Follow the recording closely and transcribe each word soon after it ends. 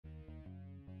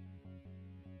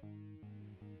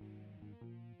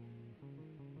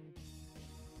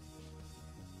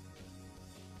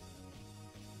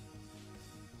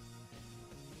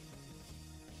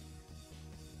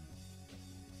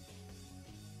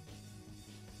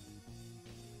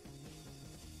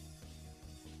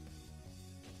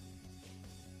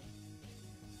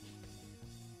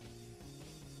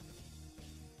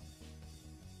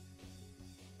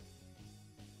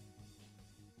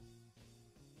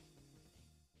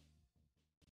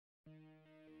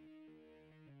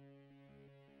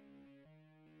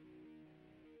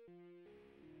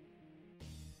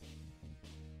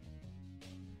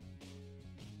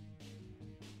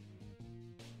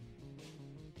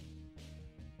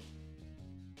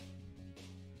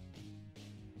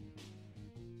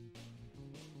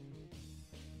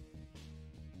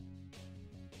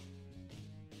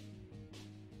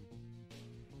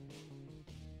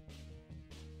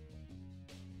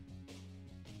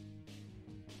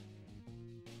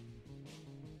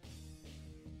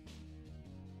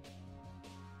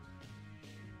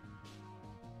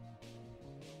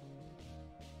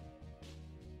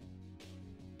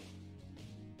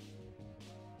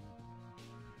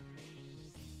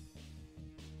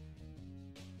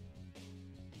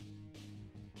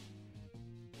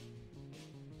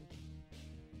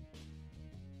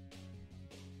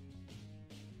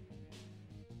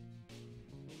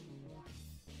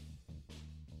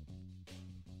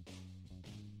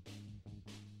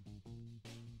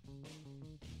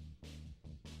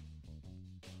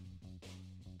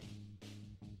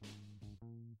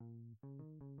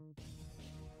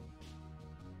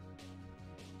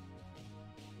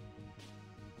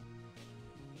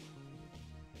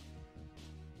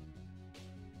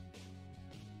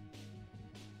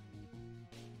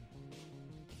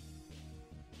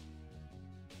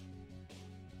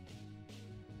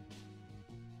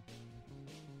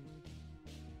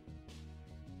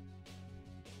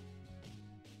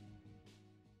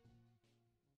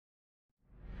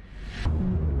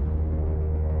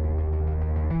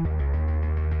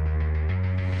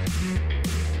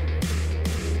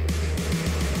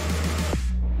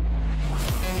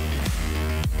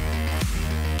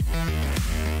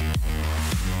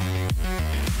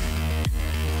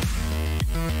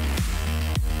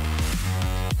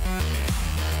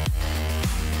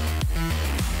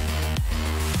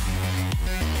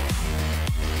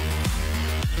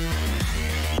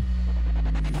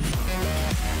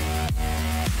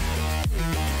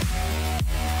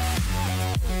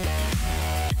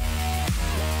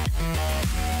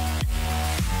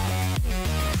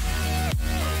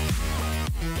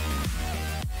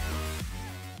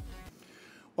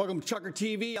Welcome to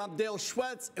ChukkerTV. I'm Dale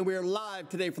Schwetz, and we are live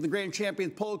today from the Grand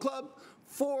Champions Polo Club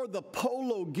for the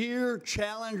Polo Gear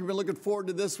Challenge. We've been looking forward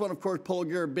to this one. Of course, Polo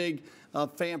Gear, a big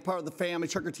fan, part of the family,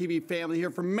 ChukkerTV family here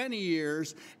for many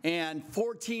years. And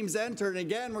 4 teams entered. And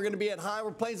again, we're going to be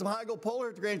we're playing some high-go polo here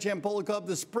at the Grand Champions Polo Club.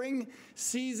 The spring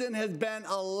season has been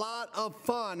a lot of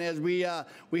fun as we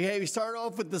started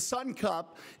off with the Sun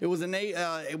Cup. It was an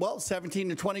 17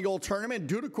 to 20 goal tournament.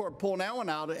 Dudacorp pulling that one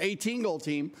out, an 18 goal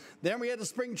team. Then we had the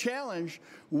Spring Challenge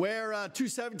where 2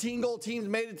 17 goal teams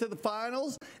made it to the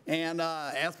finals. And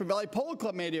Aspen Valley Polo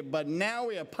Club made it, but now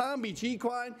we have Palm Beach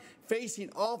Equine facing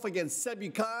off against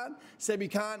Sebucan.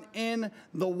 Sebucan in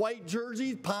the white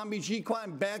jerseys, Palm Beach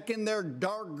Equine back in their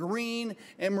dark green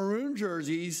and maroon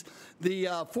jerseys.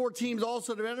 The 4 teams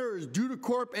also to enter is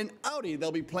Dudacorp and Audi.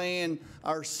 They'll be playing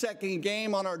our second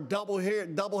game on our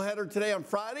doubleheader today on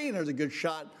Friday, and there's a good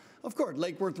shot, of course,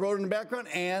 Lake Worth Road in the background,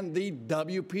 and the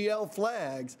WPL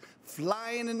flags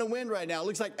flying in the wind right now.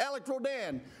 Looks like Alec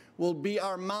Rodan will be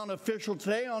our mount official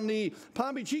today. On the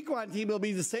Palm Beach Equine team, it'll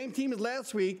be the same team as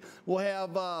last week. We'll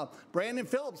have Brandon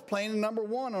Phillips playing the number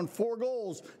 1 on 4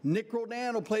 goals. Nick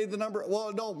Rodan will play the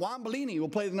Juan Bellini will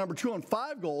play the number 2 on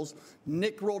 5 goals.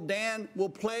 Nick Rodan will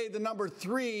play the number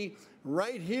 3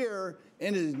 right here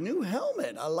in his new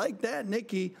helmet. I like that,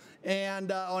 Nicky.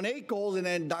 And on 8 goals, and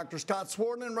then Dr. Scott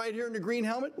Swartland right here in the green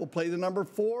helmet will play the number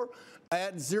 4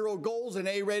 at 0 goals, an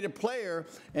A-rated player.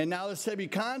 And now the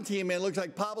Sebucan team, it looks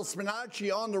like Pablo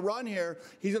Spinacci on the run here.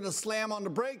 He's going to slam on the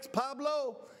brakes.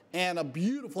 Pablo, and a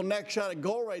beautiful neck shot at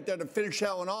goal right there to finish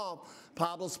that one off.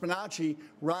 Pablo Spinacci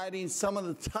riding some of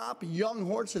the top young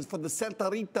horses for the Santa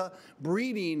Rita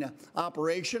breeding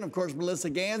operation. Of course, Melissa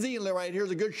Ganzi, and right here's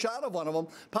a good shot of one of them.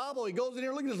 Pablo, he goes in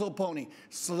here, look at this little pony.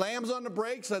 Slams on the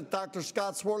brakes, lets Dr.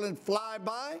 Scott Swartland fly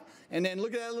by, and then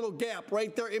look at that little gap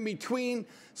right there in between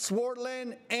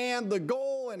Swartland and the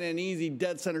goal, and an easy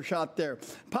dead center shot there.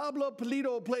 Pablo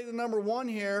Polito will play the number 1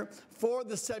 here for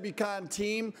the Sebucan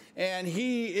team, and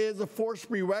he is a force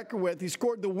to be reckoned with. He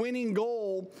scored the winning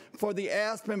goal for the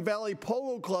Aspen Valley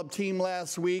Polo Club team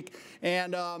last week,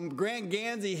 and Grant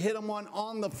Ganzi hit him one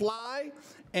on the fly,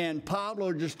 and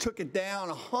Pablo just took it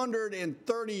down, a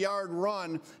 130-yard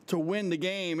run to win the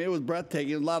game. It was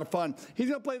breathtaking. It was a lot of fun. He's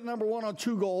going to play the number 1 on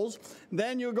 2 goals.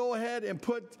 Then you'll go ahead and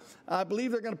put, I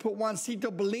believe they're going to put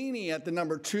Juancito Bellini at the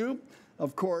number 2.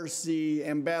 Of course, the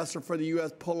ambassador for the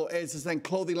U.S. Polo ASSN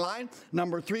clothing line.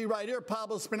 Number 3 right here,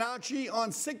 Pablo Spinacci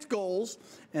on 6 goals.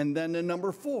 And then the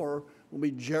number 4 will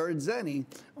be Jared Zenny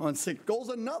on 6 goals.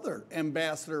 Another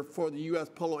ambassador for the U.S.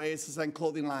 Polo ASSN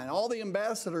clothing line. All the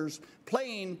ambassadors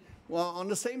playing on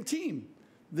the same team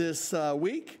this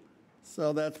week.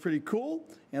 So that's pretty cool.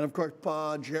 And, of course,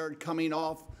 Jared coming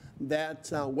off that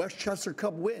Westchester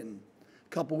Cup win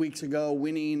couple weeks ago,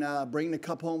 winning, bringing the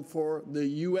cup home for the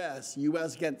U.S.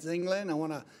 U.S. against England. I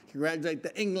want to congratulate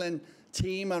the England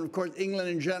team, and of course England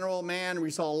in general. Man, we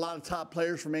saw a lot of top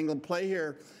players from England play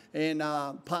here in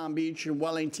Palm Beach and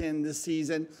Wellington this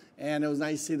season, and it was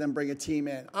nice to see them bring a team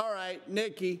in. All right,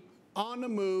 Nicky, on the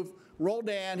move.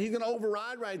 Rodan, he's going to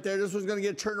override right there. This one's going to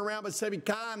get turned around by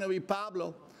Sebucan. It'll be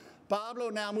Pablo. Pablo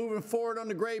now moving forward on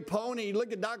the gray pony.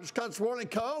 Look at Dr. Scott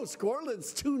Swartland. Oh,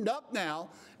 Swartland's tuned up now.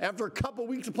 After a couple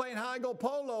weeks of playing high-go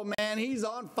polo, man, he's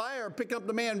on fire. Picking up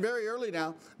the man very early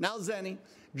now. Now Zenny.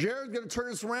 Jared's going to turn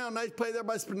this around. Nice play there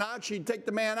by Spinacci. Take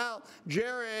the man out.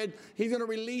 Jared, he's going to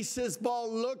release this ball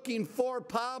looking for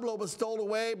Pablo, but stole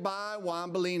away by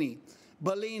Juan Bellini.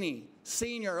 Bellini,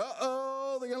 senior.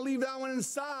 Uh-oh, they're going to leave that one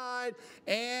inside.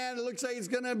 And it looks like it's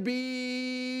going to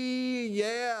be,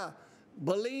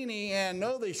 Bellini, and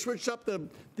no, they switched up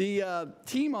the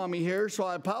team on me here, so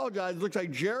I apologize. It looks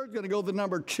like Jared's going to go the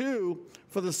number 2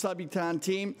 for the Sebucan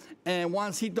team, and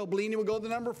Juancito Bellini will go the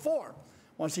number 4.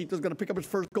 Juancito's going to pick up his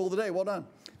first goal today. Well done.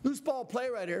 Loose ball play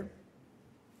right here.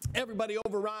 Everybody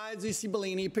overrides. You see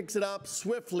Bellini picks it up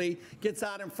swiftly, gets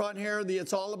out in front here.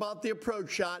 It's all about the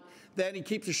approach shot. Then he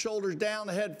keeps the shoulders down,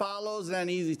 the head follows, and an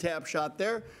easy tap shot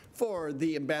there for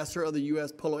the ambassador of the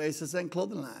U.S. Polo ASSN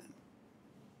clothing line.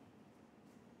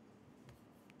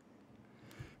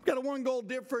 Got a 1-goal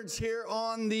difference here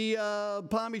on the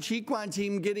Palm Beach Equine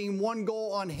team, getting 1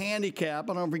 goal on handicap. I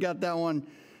don't know if we got that one.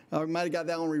 We might have got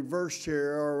that one reversed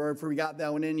here, or if we got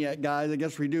that one in yet, guys. I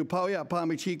guess we do. Oh yeah, Palm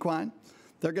Beach Equine.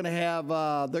 They're going to have.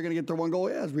 They're going to get their 1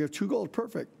 goal. Yes, we have 2 goals.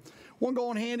 Perfect. 1 goal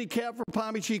on handicap for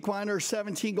Palm Beach Equine, our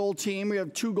 17-goal team. We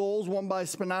have 2 goals, 1 by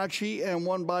Spinacci and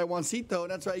 1 by Juancito.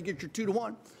 And that's how you get your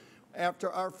 2-1.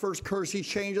 After our first courtesy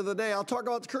change of the day. I'll talk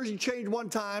about the courtesy change one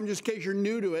time, just in case you're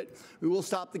new to it. We will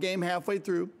stop the game halfway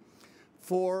through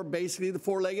for basically the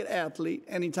 4-legged athlete.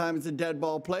 Anytime it's a dead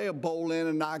ball play, a bowl in,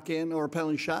 a knock in, or a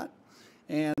penalty shot.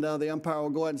 And the umpire will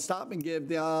go ahead and stop and give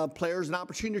the players an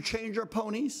opportunity to change their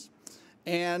ponies.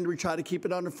 And we try to keep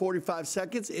it under 45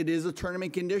 seconds. It is a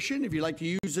tournament condition. If you'd like to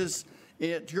use this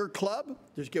at your club,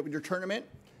 just get with your tournament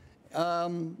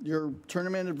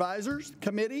advisors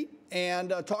committee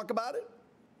and talk about it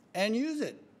and use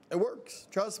it. It works,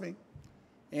 trust me.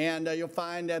 And you'll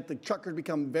find that the chukkers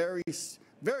become very,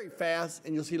 very fast,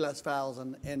 and you'll see less fouls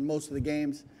in most of the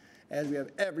games, as we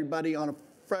have everybody on a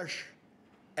fresh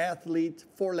athlete,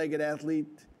 four-legged athlete,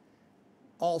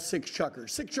 all 6 chukkers.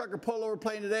 6 chukker polo we're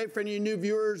playing today. For any new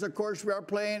viewers, of course, we are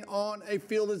playing on a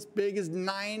field as big as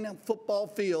 9 football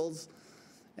fields,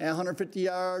 and 150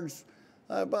 yards,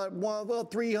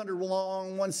 about 300 long,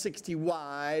 160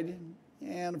 wide.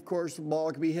 And, of course, the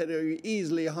ball can be hit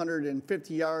easily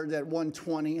 150 yards at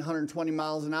 120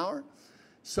 miles an hour.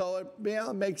 So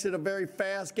it makes it a very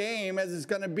fast game, as it's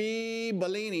going to be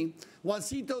Bellini.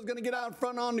 Juancito's going to get out in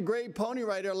front on the gray pony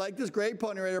right there. I like this gray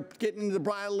pony right there, getting into the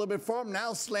bridle a little bit for him.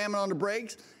 Now slamming on the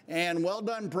brakes. And well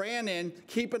done, Brandon,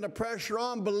 keeping the pressure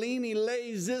on. Bellini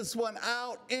lays this one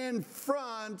out in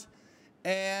front.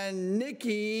 And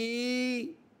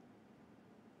Nicky,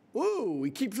 ooh,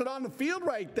 he keeps it on the field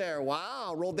right there.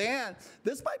 Wow, Roldan.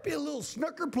 This might be a little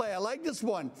snooker play. I like this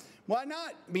one. Why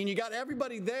not? I mean, you got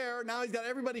everybody there. Now he's got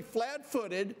everybody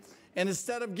flat-footed. And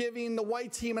instead of giving the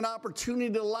white team an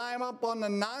opportunity to line up on the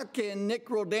knock-in, Nick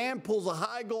Roldan pulls a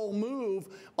high goal move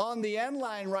on the end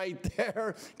line right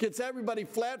there. Gets everybody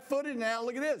flat-footed. Now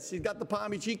look at this. He's got the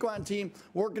Palm Beach Equine team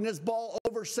working this ball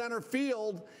over center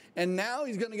field. And now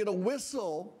he's going to get a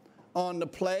whistle on the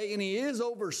play. And he is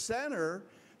over center.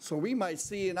 So we might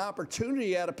see an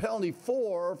opportunity at a penalty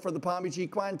 4 for the Palm Beach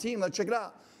Equine team. Let's check it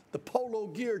out. The Polo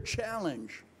Gear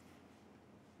Challenge.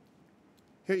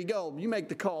 Here you go. You make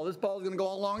the call. This ball is going to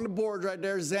go along the boards right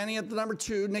there. Zenny at the number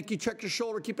 2. Nicky, check your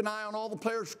shoulder. Keep an eye on all the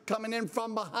players coming in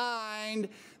from behind.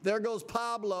 There goes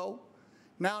Pablo.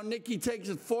 Now Nicky takes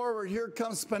it forward. Here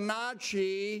comes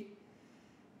Spinacci.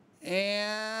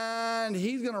 And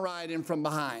he's going to ride in from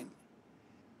behind.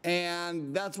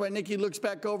 And that's why Nicky looks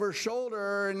back over his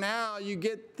shoulder. And now you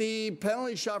get the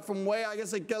penalty shot from way, I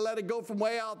guess they let it go from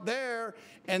way out there.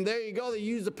 And there you go. They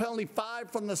use the penalty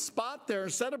 5 from the spot there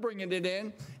instead of bringing it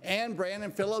in. And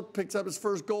Brandon Phillips picks up his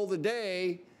first goal of the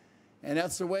day. And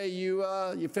that's the way you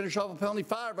finish off a penalty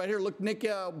 5 right here. Look, Nick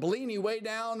Bellini way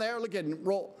down there. Look at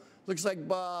roll. Looks like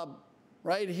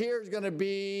right here is going to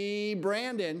be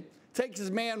Brandon. Takes his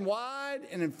man wide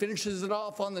and then finishes it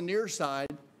off on the near side.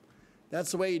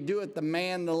 That's the way you do it, the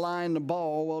man to line the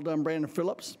ball. Well done, Brandon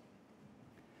Phillips.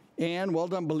 And well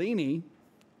done, Bellini,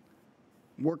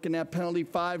 working that penalty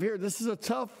 5 here. This is a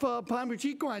tough Palm Beach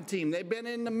Equine team. They've been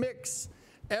in the mix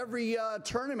every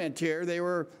tournament here. They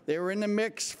were in the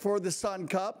mix for the Sun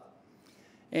Cup.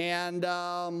 And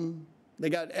they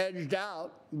got edged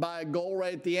out by a goal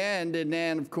right at the end. And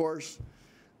then, of course,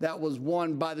 that was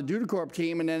won by the Dudecorp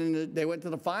team. And then they went to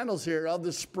the finals here of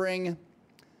the Spring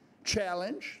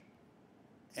Challenge.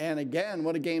 And again,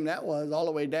 what a game that was, all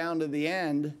the way down to the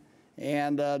end.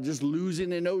 And just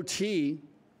losing in OT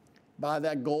by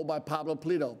that goal by Pablo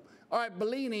Polito. All right,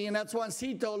 Bellini, and that's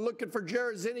Juancito looking for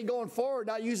Jared Zinni going forward.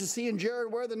 Not used to seeing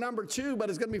Jared wear the number 2, but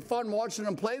it's going to be fun watching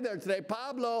him play there today.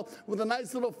 Pablo with a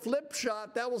nice little flip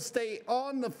shot. That will stay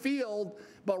on the field,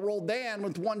 but Roldan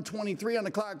with 1:23 on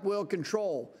the clock will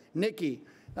control. Nicky.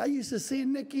 I used to see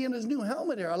Nicky in his new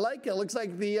helmet here. I like it. It looks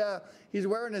like he's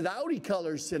wearing his Audi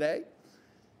colors today.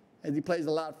 And he plays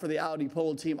a lot for the Audi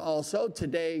Polo team also.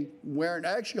 Today,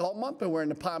 actually all month, wearing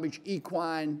the Palm Beach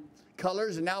Equine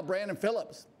colors. And now Brandon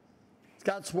Phillips.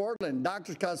 Scott Swartland,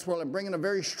 Dr. Scott Swartland, bringing a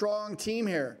very strong team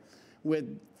here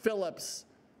with Phillips,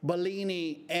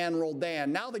 Bellini, and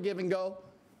Roldan. Now the give and go.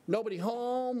 Nobody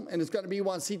home, and it's going to be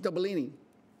Juancito Bellini.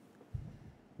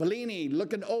 Bellini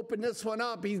looking to open this one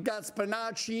up. He's got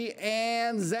Spinacci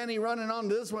and Zenny running onto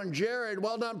this one. Jared,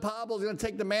 well done. Pablo's going to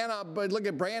take the man up, but look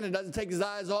at Brandon. Doesn't take his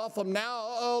eyes off him now.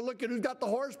 Oh, look at who's got the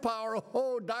horsepower.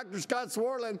 Oh, Dr. Scott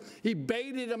Swartland. He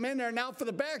baited him in there now for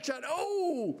the back shot.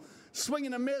 Oh, swing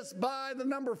and a miss by the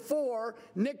number 4.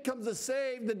 Nick comes to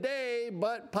save the day,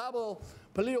 but Pablo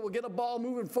Polito will get a ball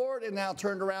moving forward and now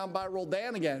turned around by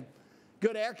Roldan again.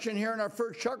 Good action here in our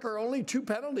first chukker. Only 2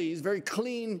 penalties. Very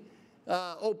clean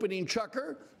opening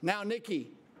chukker. Now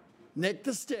Nick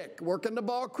the stick, working the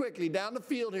ball quickly down the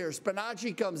field here.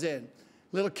 Spinacci comes in.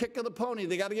 Little kick of the pony.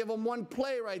 They got to give him one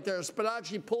play right there.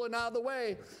 Spinacci pulling out of the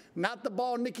way. Not the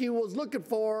ball Nicky was looking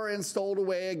for and stole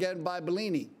away again by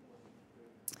Bellini.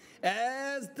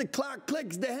 As the clock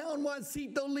clicks down,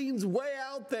 Juancito leans way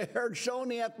out there, showing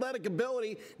the athletic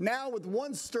ability. Now with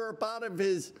one stirrup out of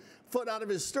his foot out of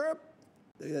his stirrup,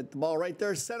 They hit the ball right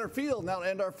there, center field. Now to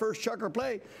end our first Chucker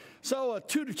play. So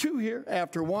 2-2 here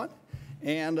after one.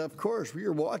 And, of course, we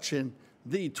are watching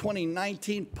the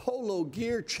 2019 Polo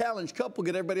Gear Challenge Cup. We'll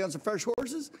get everybody on some fresh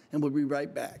horses, and we'll be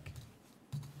right back.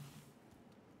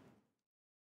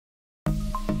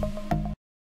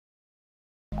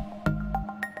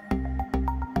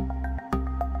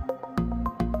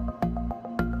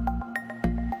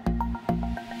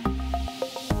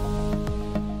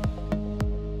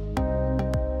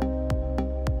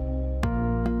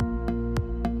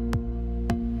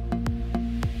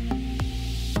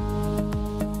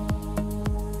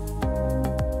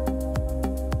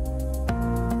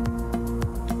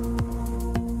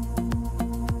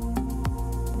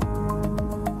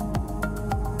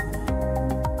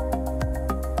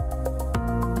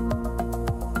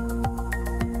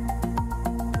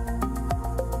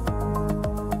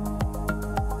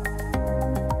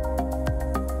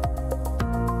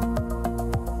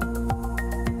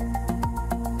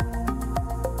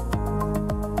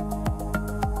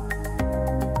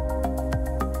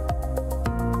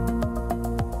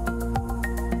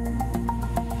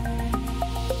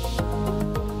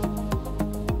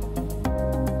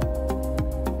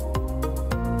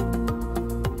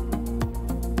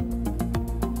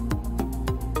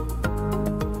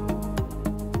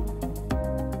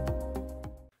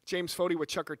 James Fody with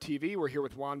ChukkerTV. We're here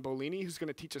with Juan Bolini, who's going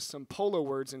to teach us some polo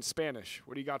words in Spanish.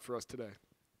 What do you got for us today?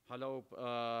 Hello,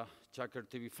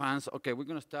 ChukkerTV fans. Okay, we're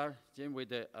going to start, Jim,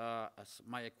 with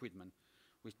my equipment.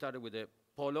 We started with the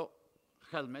polo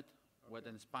helmet, what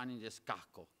in Spanish is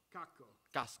casco. Casco.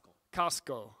 Casco.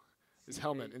 Casco is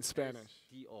helmet in Spanish.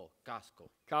 C-O, casco.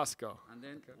 Casco. And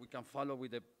then we can follow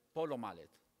with the polo mallet.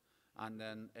 And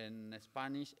then in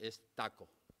Spanish is taco.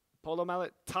 Polo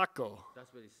mallet, taco.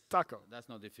 That's what it's. Taco. That's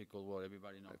not difficult word.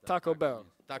 Everybody knows that. Taco Bell.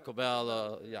 Means. Taco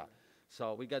Bell, yeah.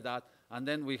 So we got that. And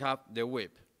then we have the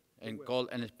whip, in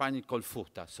Spanish called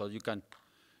fusta. So you can.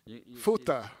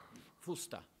 Fusta.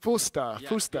 Fusta. Fusta. Yeah,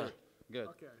 Fusta. Good.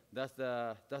 Okay. That's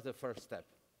the first step.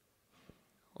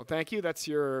 Well, thank you. That's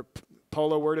your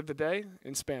polo word of the day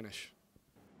in Spanish.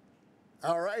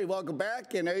 All right, welcome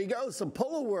back, and there you go, some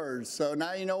polo words. So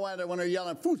now you know why when they're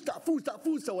yelling, fusta, fusta,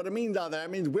 fusta, what it means out there. It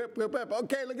means whip, whip, whip.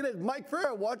 Okay, look at this. Mike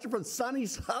Ferrer watching from sunny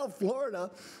South Florida.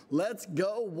 Let's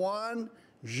go, Juan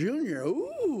Jr.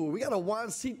 Ooh, we got a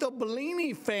Juancito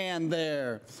Bellini fan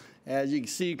there. As you can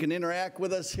see, you can interact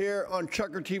with us here on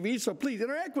ChukkerTV, so please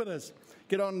interact with us.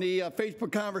 Get on the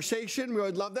Facebook conversation. We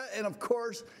would love that. And, of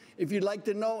course, if you'd like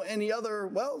to know any other,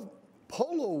 well,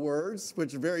 polo words,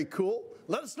 which are very cool,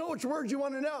 let us know which words you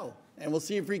want to know, and we'll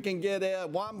see if we can get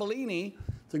Juan Bellini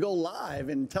to go live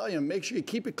and tell you, make sure you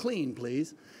keep it clean,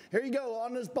 please. Here you go.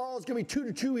 On this ball, it's going to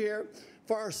be 2-2 here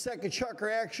for our second Chucker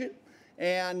action,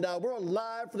 and we're on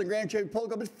live for the Grand Champions Polo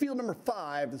Club. It's field number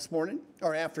 5 this morning,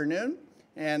 or afternoon,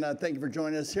 and thank you for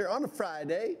joining us here on a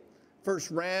Friday,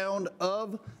 first round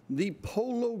of the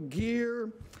Polo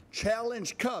Gear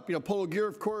Challenge Cup. You know, Polo Gear,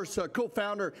 of course,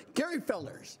 co-founder Gary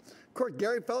Fellers. Of course,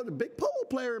 Gary Fellers, a big polo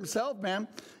player himself, man.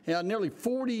 Nearly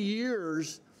 40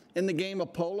 years in the game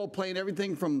of polo, playing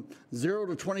everything from 0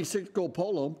 to 26 gold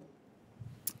polo.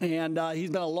 And he's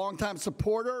been a longtime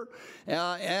supporter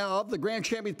of the Grand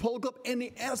Champions Polo Club and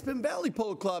the Aspen Valley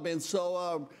Polo Club. And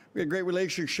so we had a great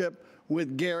relationship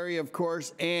with Gary, of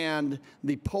course, and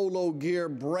the Polo Gear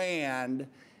brand.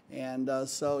 And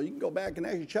so you can go back and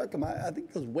actually check him. I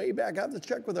think it goes way back. I have to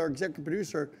check with our executive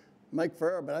producer, Mike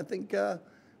Ferrer, but I think...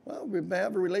 well, we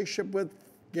have a relationship with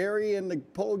Gary and the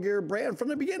Polo Gear brand from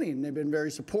the beginning. They've been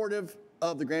very supportive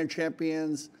of the Grand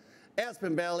Champions,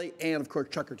 Aspen Valley, and, of course,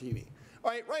 ChukkerTV. All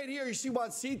right, right here you see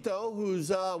Juancito, who's,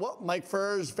 well, Mike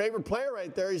Ferrer's favorite player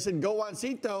right there. He said, go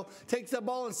Juancito. Takes that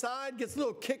ball inside, gets a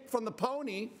little kick from the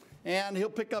pony, and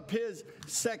he'll pick up his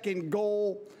second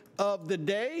goal of the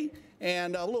day.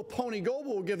 And a little pony goal,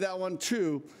 but we'll give that one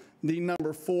to the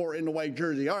number 4 in the white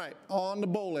jersey. All right, on the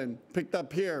bowling, picked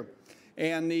up here.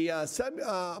 And the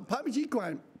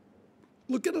Papajiquan,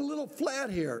 look at a little flat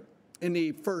here in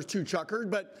the first 2 chuckers,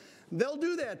 but they'll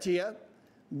do that to you.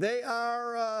 They're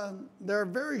a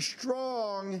very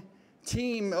strong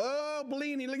team. Oh,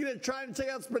 Bellini, look at it, trying to take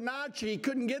out Spinacci. He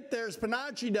couldn't get there.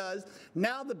 Spinacci does.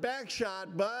 Now the back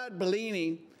shot, but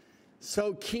Bellini,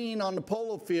 so keen on the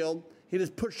polo field, he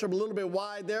just pushed him a little bit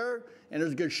wide there, and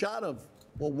there's a good shot of,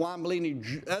 well, Juan Bellini,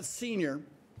 that's senior.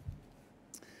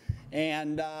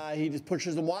 And he just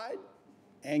pushes them wide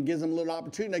and gives them a little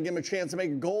opportunity. They give him a chance to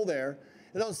make a goal there.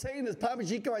 As I was saying, this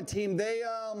Papajiquan team,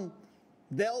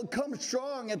 they'll come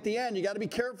strong at the end. You got to be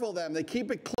careful of them. They keep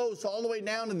it close all the way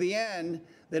down to the end.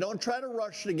 They don't try to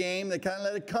rush the game. They kind of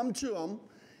let it come to them.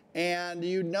 And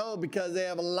you know, because they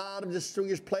have a lot of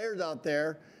distinguished players out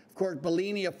there. Of course,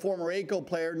 Bellini, a former ACO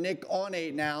player, Nick on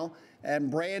 8 now,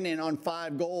 and Brandon on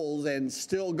 5 goals and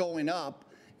still going up.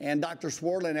 And Dr.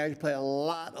 Swartland actually played a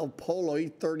lot of polo.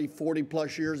 He's 30, 40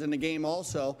 plus years in the game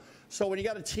also. So when you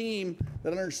got a team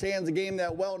that understands the game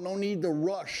that well, no need to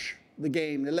rush the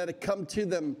game. They let it come to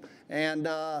them. And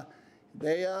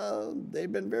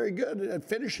they've been very good at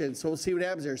finishing. So we'll see what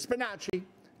happens here. Spinacci.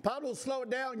 Pablo will slow it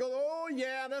down and go, oh,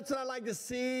 yeah, that's what I like to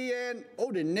see. And,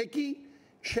 oh, did Nicky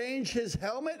change his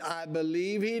helmet? I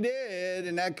believe he did,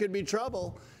 and that could be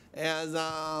trouble. As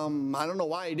I don't know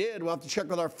why he did. We'll have to check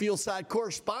with our field side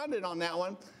correspondent on that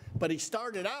one. But he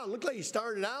started out, looked like he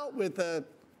started out with a,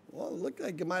 well, it looked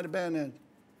like it might have been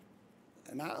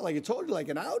like I told you, like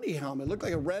an Audi helmet. It looked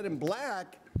like a red and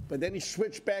black, but then he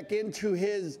switched back into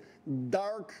his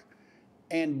dark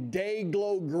and day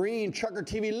glow green.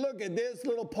 ChukkerTV, look at this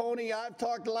little pony. I've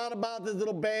talked a lot about this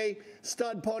little bay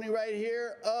stud pony right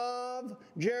here of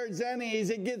Jared Zennies.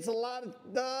 It gets a lot of,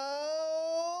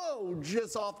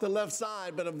 just off the left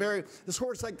side, but this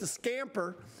horse like to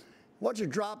scamper. Watch it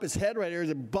drop his head right here as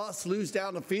it busts loose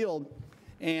down the field.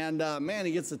 And man,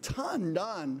 he gets a ton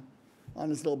done on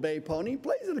this little bay pony. He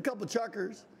plays at a couple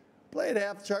chukkers. Played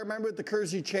half the chukker. Remember with the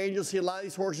courtesy change, you'll see a lot of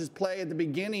these horses play at the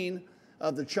beginning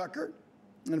of the chukker.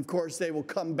 And, of course, they will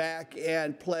come back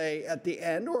and play at the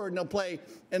end, or they'll play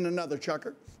in another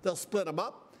chukker. They'll split them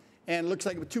up. And it looks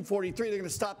like with 2:43, they're going to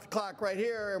stop the clock right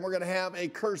here, and we're going to have a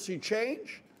courtesy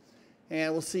change.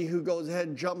 And we'll see who goes ahead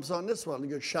and jumps on this one. A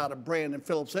good shot of Brandon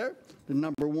Phillips there, the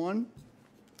number 1.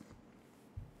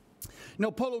 You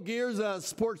know, Polo Gear's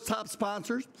sports top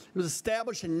sponsors. It was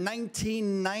established in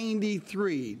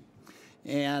 1993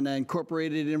 and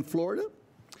incorporated in Florida.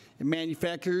 It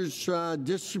manufactures,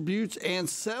 distributes, and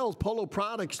sells polo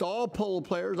products to all polo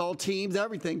players, all teams,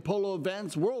 everything, polo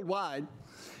events worldwide.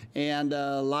 And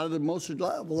a lot of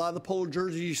the polo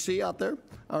jerseys you see out there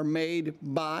are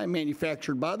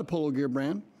manufactured by the Polo Gear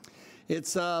brand.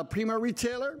 It's a premier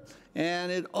retailer,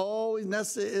 and it always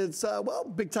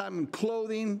big time in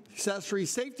clothing, accessories,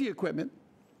 safety equipment,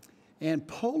 and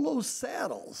polo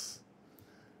saddles.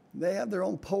 They have their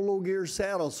own Polo Gear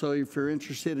saddles, so if you're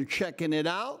interested in checking it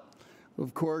out,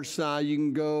 of course, you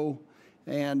can go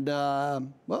and,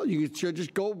 you can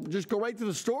just go right to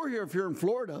the store here if you're in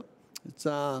Florida. It's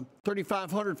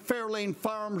 3500 Fairlane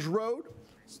Farms Road.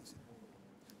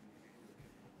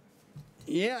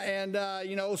 Yeah, and,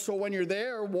 so when you're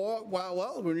there,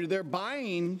 when you're there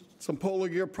buying some Polo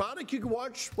Gear product, you can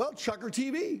watch,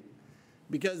 ChukkerTV,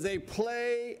 because they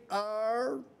play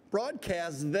our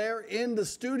broadcast there in the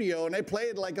studio, and they play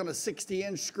it like on a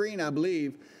 60-inch screen, I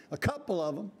believe, a couple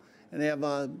of them. And they have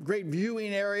a great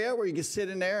viewing area where you can sit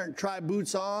in there and try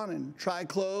boots on and try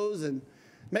clothes and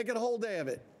make it a whole day of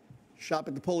it. Shop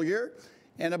at the Polo Gear.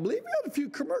 And I believe we have a few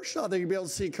commercials out there. You'll be able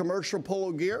to see commercial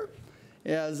Polo Gear,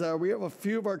 as we have a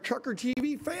few of our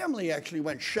ChukkerTV family actually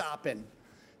went shopping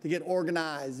to get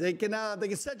organized. They can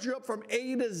set you up from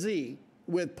A to Z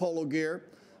with Polo Gear.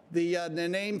 The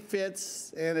name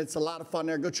fits, and it's a lot of fun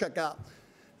there. Go check out.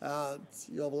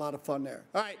 You'll have a lot of fun there.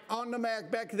 All right, on the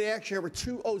back to the action here. We're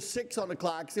 2:06 on the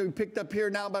clock. So we picked up here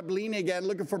now by Bellini again,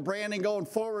 looking for Brandon going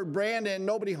forward. Brandon,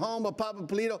 nobody home but Papa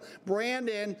Polito.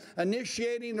 Brandon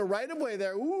initiating the right-of-way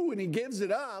there. Ooh, and he gives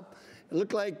it up. It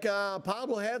looked like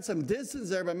Pablo had some distance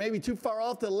there, but maybe too far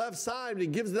off to the left side. But he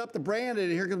gives it up to Brandon,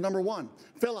 and here comes number 1.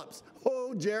 Phillips.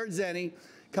 Oh, Jared Zenny.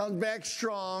 Comes back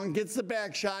strong, gets the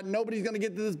back shot. Nobody's going to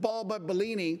get to this ball but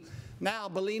Bellini. Now,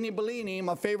 Bellini,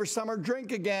 my favorite summer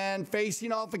drink again,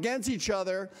 facing off against each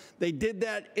other. They did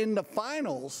that in the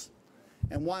finals.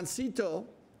 And Juan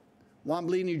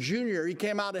Bellini Jr., he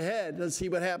came out ahead. Let's see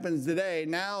what happens today.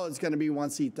 Now it's going to be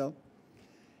Juancito.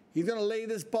 He's going to lay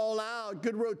this ball out.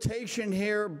 Good rotation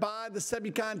here by the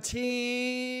Sebicon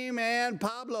team. And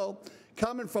Pablo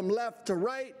coming from left to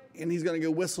right. And he's going to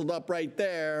get whistled up right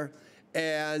there,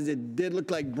 as it did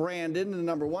look like Brandon, the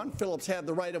number 1. Phillips had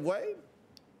the right of way.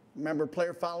 Remember,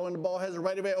 player following the ball has the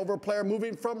right of way over a player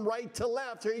moving from right to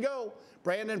left. Here you go.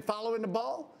 Brandon following the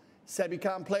ball.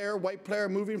 Sebicon player, white player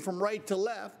moving from right to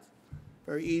left.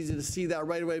 Very easy to see that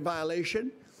right of way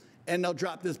violation. And they'll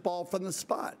drop this ball from the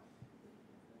spot.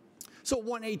 So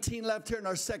 1:18 left here in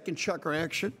our second chukker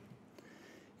action.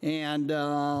 And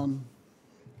so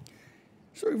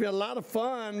we've had a lot of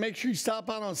fun. Make sure you stop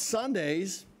out on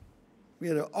Sundays. We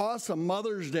had an awesome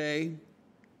Mother's Day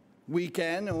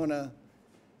weekend. I want to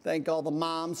thank all the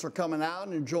moms for coming out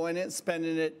and enjoying it,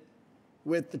 spending it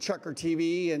with the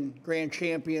ChukkerTV and Grand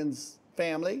Champions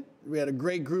family. We had a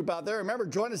great group out there. Remember,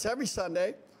 join us every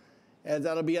Sunday, as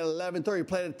that'll be at 11:30.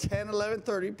 Play at 10,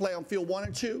 11:30. Play on field 1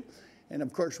 and 2. And,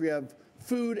 of course, we have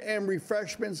food and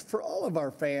refreshments for all of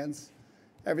our fans.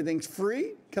 Everything's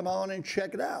free. Come on and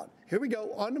check it out. Here we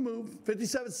go. On the move.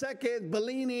 57 seconds.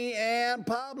 Bellini and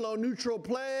Pablo. Neutral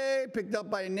play. Picked up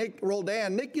by Nick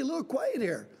Roldan. Nicky a little quiet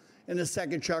here in the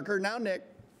second chukker. Now Nick.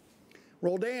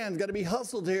 Roldan's got to be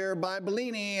hustled here by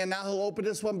Bellini, and now he'll open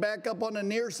this one back up on the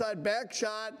near side back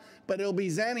shot, but it'll be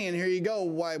Zenny, and here you go.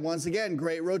 Once again,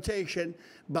 great rotation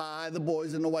by the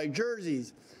boys in the white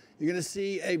jerseys. You're going to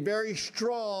see a very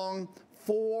strong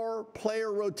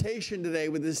 4-player rotation today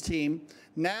with this team.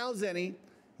 Now Zenny,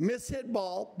 mishit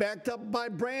ball, backed up by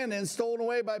Brandon, stolen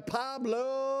away by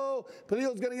Pablo.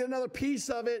 Palillo's going to get another piece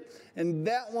of it, and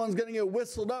that one's going to get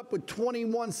whistled up with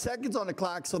 21 seconds on the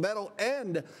clock, so that'll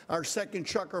end our second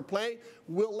chukker play.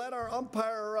 We'll let our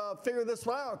umpire figure this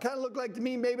one out. Kind of looked like to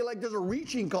me maybe like there's a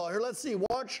reaching call here. Let's see.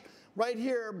 Watch right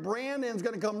here. Brandon's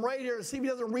going to come right here. See if he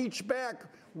doesn't reach back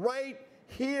right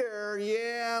here.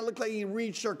 Yeah, looked like he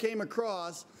reached or came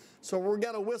across. So we've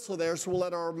got a whistle there, so we'll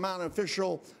let our mounted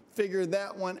official figure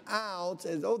that one out.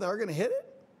 Oh, they're going to hit it?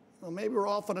 Well, maybe we're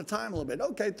off on the time a little bit.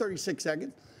 Okay, 36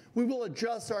 seconds. We will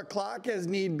adjust our clock as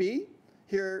need be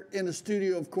here in the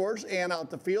studio, of course, and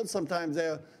out the field. Sometimes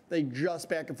they adjust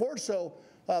back and forth. So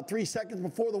 3 seconds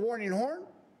before the warning horn,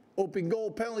 open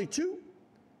goal penalty 2.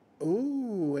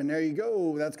 Ooh, and there you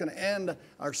go. That's going to end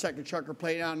our second chukker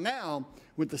play down now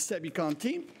with the Sebicon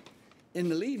team in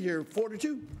the lead here,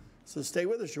 4-2. So stay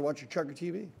with us. You're watching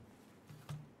ChukkerTV.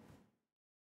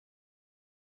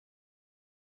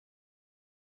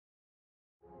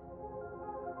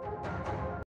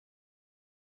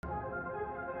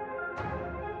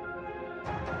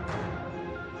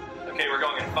 Okay, we're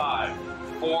going in 5,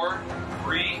 4,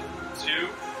 3, 2.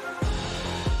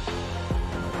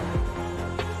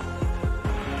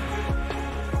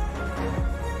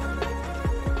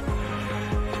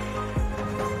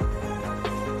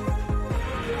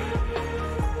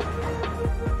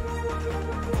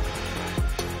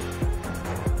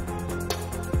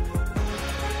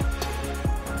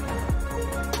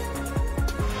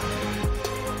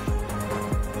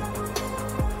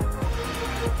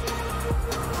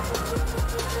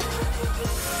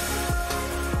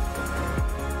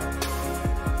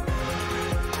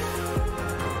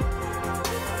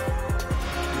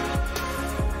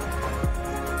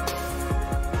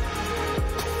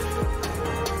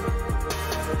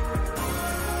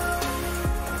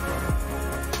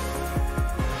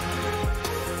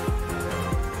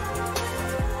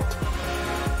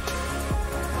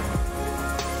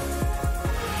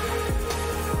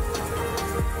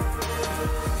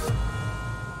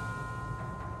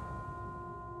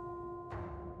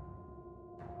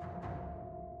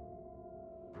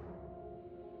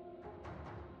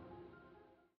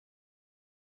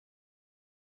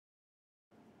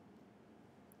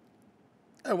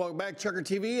 And welcome back to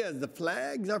ChukkerTV as the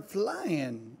flags are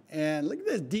flying. And look at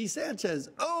this, D. Sanchez.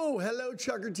 Oh, hello,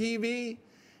 ChukkerTV.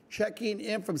 Checking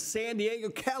in from San Diego,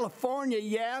 California.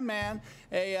 Yeah, man.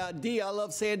 Hey, D, I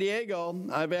love San Diego.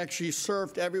 I've actually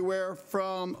surfed everywhere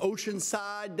from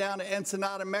Oceanside down to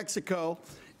Ensenada, Mexico.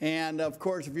 And, of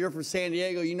course, if you're from San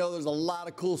Diego, you know there's a lot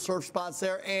of cool surf spots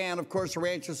there. And, of course, the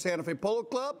Rancho Santa Fe Polo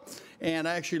Club. And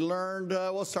I actually learned,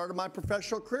 started my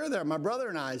professional career there, my brother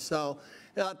and I. So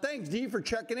thanks, D, for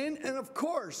checking in. And, of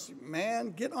course,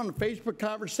 man, get on the Facebook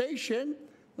conversation.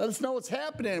 Let us know what's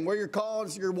happening, where you're calling,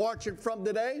 you're watching from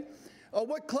today.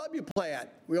 What club you play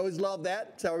at. We always love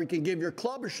that, so we can give your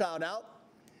club a shout out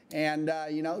and,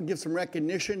 give some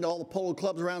recognition to all the polo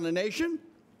clubs around the nation.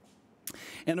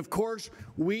 And, of course,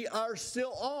 we are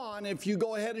still on. If you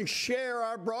go ahead and share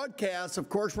our broadcast, of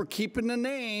course, we're keeping the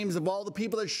names of all the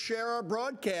people that share our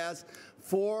broadcast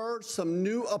for some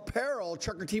new apparel,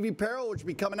 ChukkerTV apparel, which will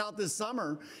be coming out this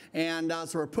summer. And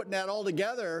so we're putting that all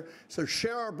together. So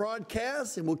share our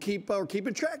broadcast, and we're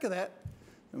keeping track of that.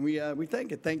 And we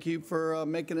thank it. Thank you for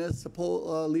making us the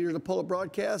leader of the polo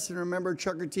broadcast. And remember,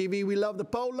 ChukkerTV, we love the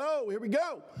polo. Here we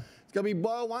go. It's going to be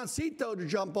Boy Juancito to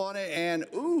jump on it. And,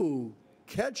 ooh,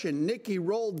 catching Nicky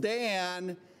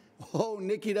Roldan. Oh,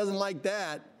 Nicky doesn't like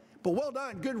that. But well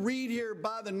done. Good read here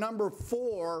by the number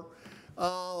 4.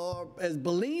 As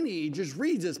Bellini just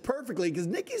reads this perfectly, because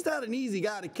Nicky's not an easy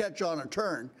guy to catch on a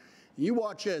turn. You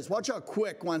watch this. Watch how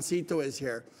quick Juancito is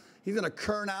here. He's going to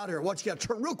kern out here. Watch, you got to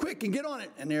turn real quick and get on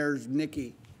it. And there's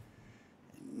Nicky.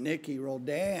 Nicky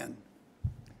Roldan.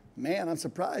 Man, I'm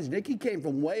surprised. Nicky came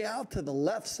from way out to the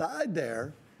left side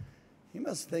there. He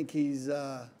must think he's,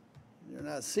 you're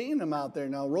not seeing him out there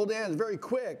now. Roldan is very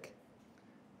quick,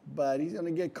 but he's going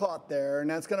to get caught there, and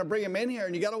that's going to bring him in here.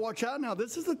 And you got to watch out now.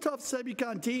 This is a tough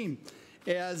Sebicon team.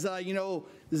 As,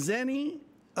 Zenny,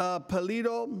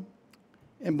 Palito,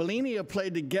 and Bellini have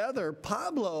played together.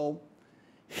 Pablo,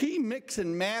 he mix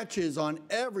and matches on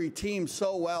every team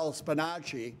so well,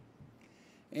 Spinacci.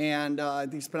 And I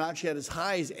think Spinacci had as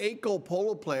high as 8-goal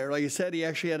polo player. Like I said, he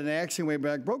actually had an accident way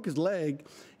back, broke his leg.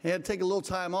 He had to take a little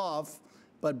time off,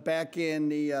 but back in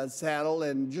the saddle,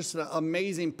 and just an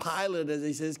amazing pilot, as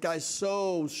he says. This guy's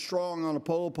so strong on a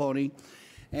polo pony.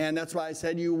 And that's why I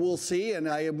said you will see. And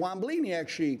Juan Bellini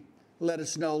actually let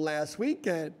us know last week.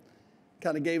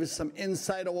 Kind of gave us some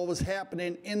insight on what was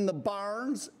happening in the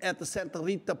barns at the Santa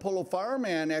Rita Polo Farm,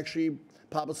 and actually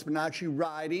Pablo Spinacci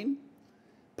riding,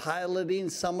 piloting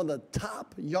some of the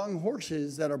top young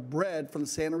horses that are bred from the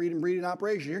Santa Rita breeding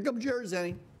operation. Here comes Jared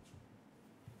Zenny.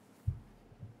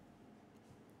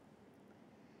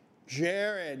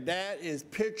 Jared, that is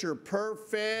picture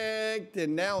perfect,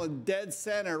 and now in dead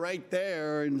center right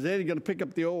there. And Zenny's going to pick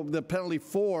up the penalty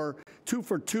 4, 2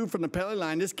 for 2 from the penalty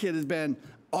line. This kid has been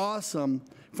awesome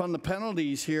from the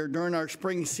penalties here during our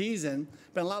spring season.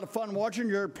 Been a lot of fun watching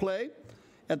Jared play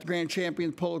at the Grand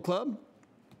Champions Polo Club.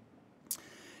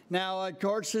 Now, of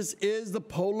course, this is the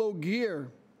Polo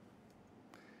Gear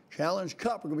Challenge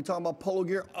Cup. We're going to be talking about Polo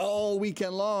Gear all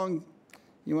weekend long.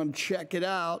 You want to check it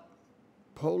out.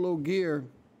 Polo Gear.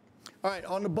 All right,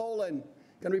 on the bowling.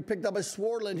 Going to be picked up by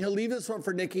Swardlin. He'll leave this one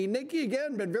for Nicky. Nicky,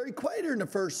 again, been very quiet here in the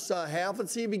first half.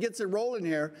 Let's see if he gets it rolling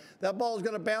here. That ball is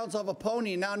going to bounce off a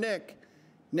pony. Now Nick,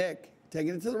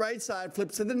 taking it to the right side,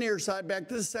 flips to the near side, back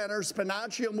to the center.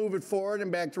 Spinacci will move it forward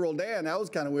and back to Roldan. That was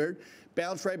kind of weird.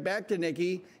 Bounce right back to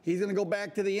Nicky. He's going to go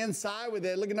back to the inside with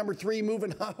it. Look at number 3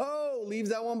 moving. Oh, leaves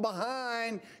that one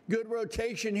behind. Good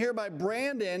rotation here by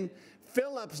Brandon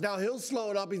Phillips. Now he'll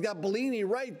slow it up. He's got Bellini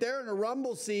right there in a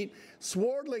rumble seat.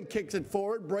 Swardlin kicks it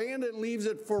forward. Brandon leaves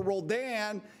it for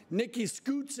Roldan. Nicky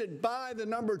scoots it by the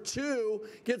number 2,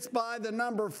 gets by the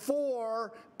number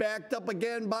 4, backed up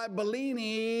again by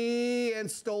Bellini,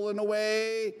 and stolen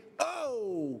away.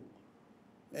 Oh,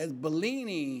 as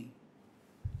Bellini.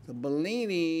 So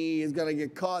Bellini is going to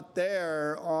get caught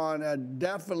there on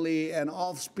definitely an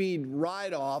off-speed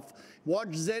ride-off. Watch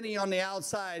Zenny on the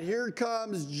outside. Here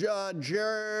comes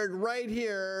Jared right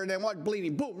here, and then watch Bellini.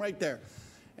 Boom, right there.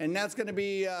 And that's going to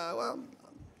be,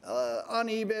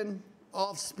 uneven,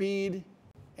 off-speed,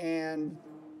 and,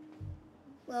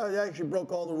 well, it actually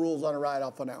broke all the rules on a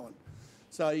ride-off on that one.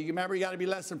 So you remember, you got to be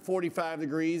less than 45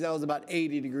 degrees. That was about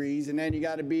 80 degrees. And then you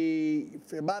got to be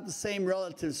about the same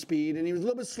relative speed. And he was a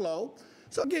little bit slow.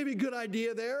 So it gave you a good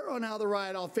idea there on how the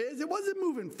ride-off is. It wasn't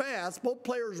moving fast. Both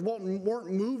players weren't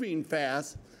moving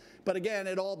fast. But again,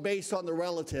 it all based on the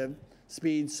relative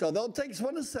speed. So they'll take this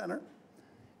one to center.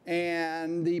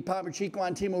 And the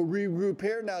Palmer-Chiquan team will regroup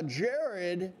here. Now,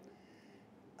 Jared,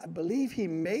 I believe he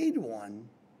made one.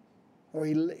 Or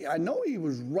I know he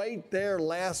was right there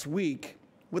last week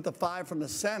with the 5 from the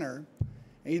center,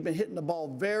 and he's been hitting the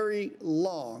ball very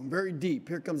long, very deep.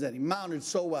 Here comes Eddie, mounted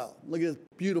so well. Look at this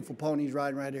beautiful pony he's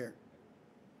riding right here.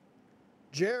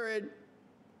 Jared,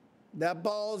 that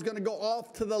ball is going to go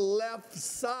off to the left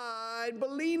side.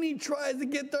 Bellini tries to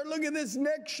get there. Look at this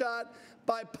next shot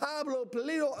by Pablo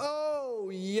Pulido.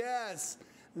 Oh, yes.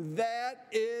 That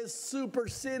is Super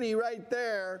City right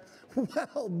there.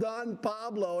 Well done,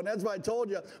 Pablo. And that's what I told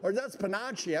you. Or that's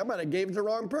Spinacci. I might have gave it to the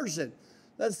wrong person.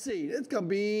 Let's see. It's going to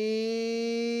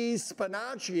be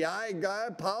Spinacci. I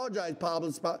apologize,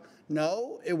 Pablo.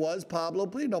 No, it was Pablo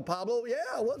Pulido. Pablo,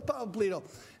 yeah, it was Pablo Pulido.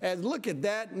 And look at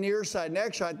that near side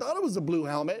next shot. I thought it was a blue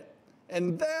helmet.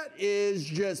 And that is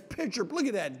just picture. Look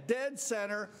at that, dead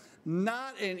center.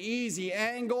 Not an easy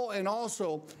angle, and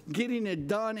also getting it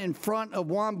done in front of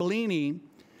Juan Bellini.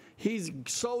 He's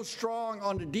so strong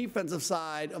on the defensive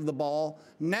side of the ball.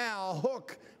 Now,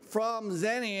 hook from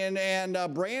Zenny,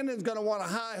 and Brandon's going to want a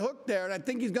high hook there, and I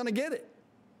think he's going to get it.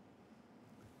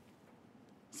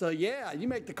 So, yeah, you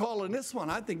make the call on this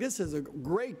one. I think this is a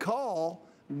great call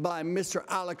by Mr.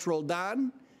 Alex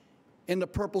Roldan in the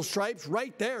purple stripes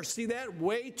right there. See that?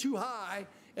 Way too high,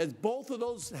 as both of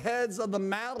those heads of the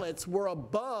mallets were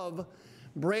above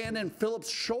Brandon Phillips'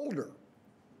 shoulder.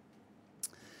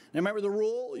 Now remember the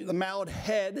rule, the mallet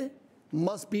head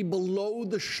must be below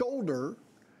the shoulder,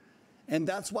 and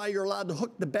that's why you're allowed to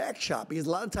hook the back shot, because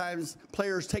a lot of times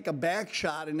players take a back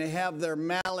shot and they have their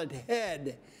mallet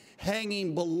head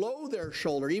hanging below their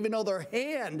shoulder. Even though their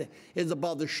hand is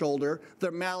above the shoulder,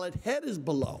 their mallet head is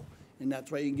below, and that's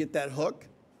why you can get that hook,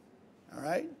 all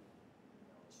right?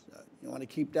 You want to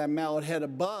keep that mallet head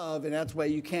above, and that's why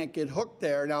you can't get hooked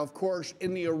there. Now, of course,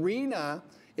 in the arena,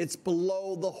 it's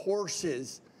below the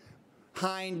horse's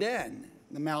hind end.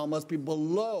 The mallet must be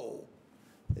below,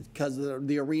 because of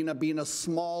the arena being a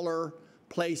smaller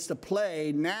place to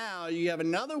play. Now you have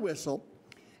another whistle,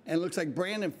 And it looks like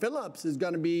Brandon Phillips is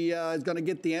going to be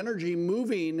get the energy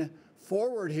moving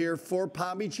forward here for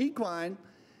Palm Beach Equine.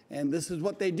 And this is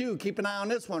what they do. Keep an eye on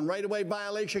this one. Right away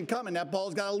violation coming. That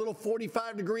ball's got a little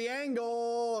 45-degree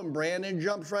angle, and Brandon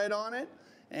jumps right on it.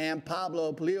 And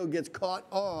Pablo Polillo gets caught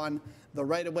on the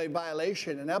right-of-way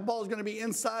violation. And that ball's going to be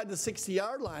inside the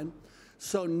 60-yard line.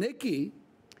 So Nikki,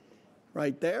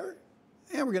 right there.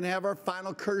 And we're going to have our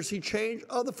final courtesy change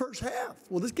of the first half.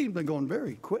 Well, this game's been going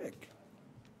very quick.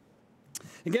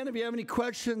 Again, if you have any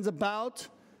questions about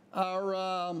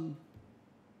our,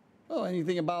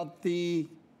 anything about the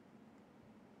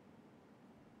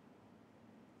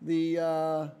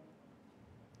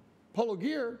polo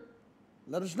gear,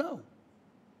 let us know.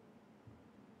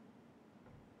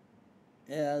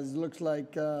 As it looks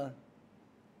like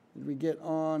we get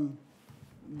on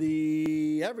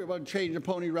everyone change the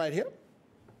pony right here.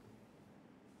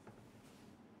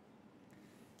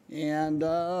 And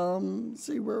let's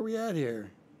see where we at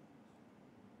here.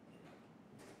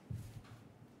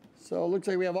 So it looks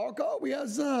like we have we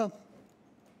have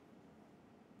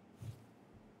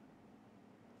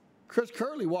Chris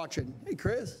Curley watching. Hey,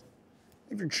 Chris.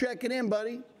 If you're checking in,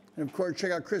 buddy. And, of course,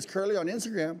 check out Chris Curley on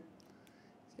Instagram.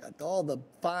 He's got all the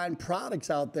fine products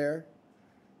out there.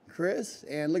 Chris,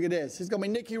 and look at this. It's going to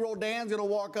be Nikki Roldan's going to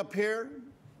walk up here.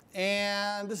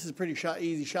 And this is a pretty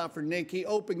easy shot for Nikki.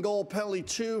 Open goal, penalty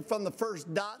 2 from the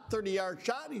first dot, 30-yard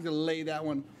shot. He's going to lay that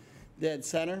one dead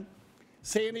center.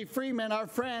 Sandy Freeman, our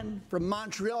friend from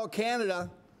Montreal,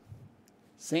 Canada.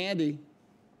 Sandy.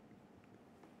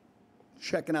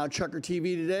 Checking out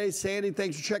ChukkerTV today. Sandy,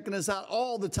 thanks for checking us out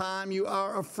all the time. You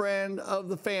are a friend of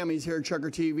the families here at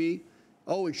ChukkerTV.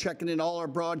 Always checking in all our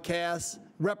broadcasts,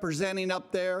 representing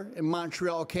up there in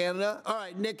Montreal, Canada. All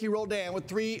right, Nikki Roldan with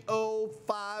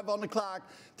 3:05 on the clock.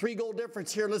 3-goal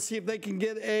difference here. Let's see if they can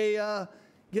get a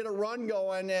run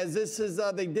going. As this is,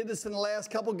 they did this in the last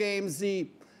couple games. The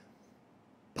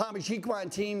Palm Beach Equine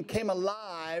team came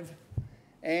alive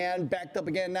and backed up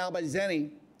again now by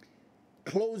Zenny.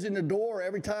 Closing the door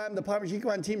every time the Palm Beach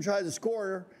Equine team tries to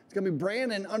score. It's going to be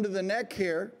Brandon under the neck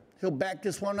here. He'll back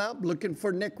this one up, looking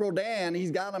for Nick Roldan. He's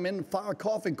got him in the far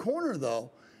coffin corner, though.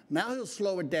 Now he'll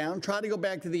slow it down, try to go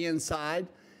back to the inside.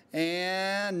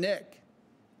 And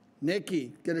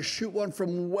Nicky, going to shoot one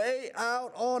from way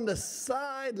out on the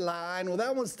sideline. Will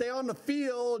that one stay on the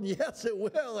field? Yes, it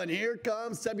will. And here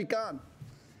comes Sebi Khan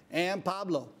and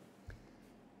Pablo.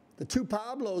 The two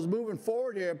Pablos moving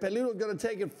forward here. Pelito's going to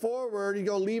take it forward. He's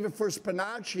going to leave it for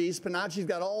Spinacci. Spinacci's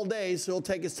got all day, so he'll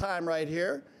take his time right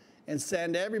here and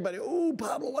send everybody. Ooh,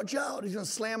 Pablo, watch out. He's going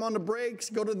to slam on the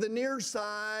brakes, go to the near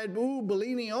side. Ooh,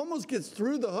 Bellini almost gets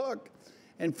through the hook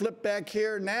and flip back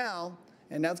here now.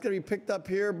 And that's going to be picked up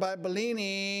here by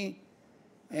Bellini.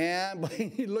 And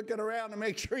Bellini looking around to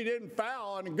make sure he didn't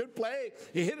foul. And a good play.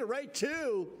 He hit it right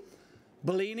to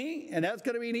Bellini. And that's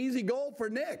going to be an easy goal for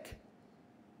Nick.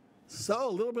 So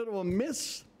a little bit of a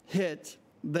miss hit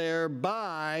there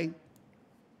by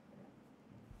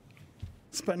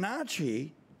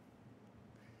Spinacci.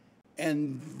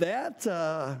 And that's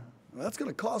going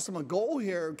to cost him a goal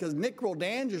here because Nick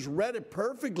Roldan just read it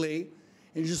perfectly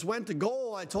and just went to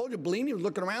goal. I told you, Bellini was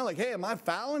looking around like, hey, am I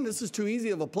fouling? This is too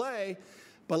easy of a play.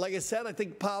 But like I said, I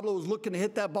think Pablo was looking to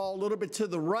hit that ball a little bit to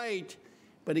the right,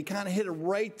 but he kind of hit it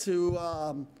right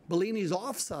to Bellini's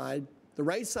offside, the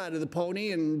right side of the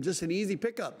pony, and just an easy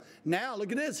pickup. Now,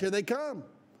 look at this. Here they come.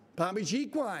 Palm Beach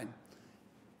Equine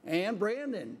and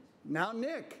Brandon. Now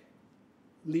Nick.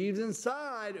 Leaves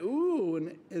inside. Ooh,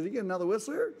 and is he getting another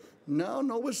whistle here? No,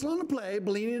 no whistle on the play.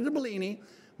 Bellini to Bellini.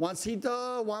 Juan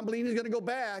Bellini's going to go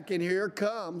back, and here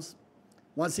comes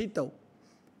Juancito.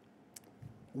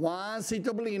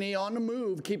 Juancito Bellini on the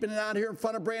move, keeping it out here in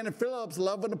front of Brandon Phillips.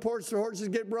 Love when the horses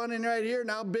get running right here.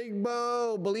 Now Big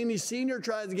Bo. Bellini Sr.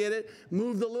 tries to get it.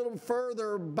 Moved a little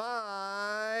further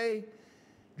by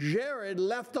Jared,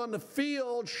 left on the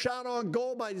field, shot on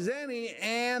goal by Zenny,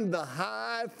 and the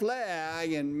high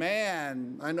flag. And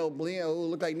man, I know Bellini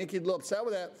looked like Nicky a little upset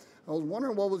with that. I was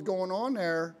wondering what was going on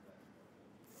there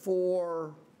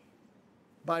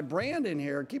by Brandon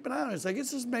here. Keep an eye on this. I guess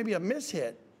this is maybe a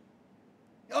mishit.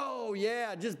 Oh,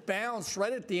 yeah, just bounced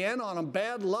right at the end on him.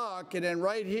 Bad luck. And then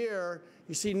right here,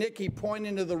 you see Nicky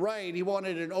pointing to the right. He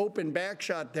wanted an open back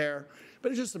shot there.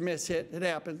 But it's just a mishit. It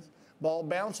happens. Ball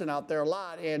bouncing out there a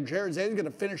lot, and Jared Zane's going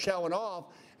to finish that one off.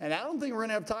 And I don't think we're going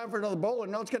to have time for another bowler.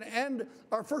 No, it's going to end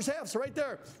our first half. So right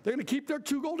there, they're going to keep their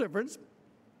 2-goal difference.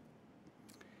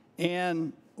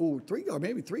 And,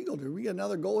 maybe 3-goal. Did we get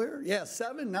another goal here? Yeah,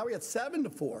 7. Now we got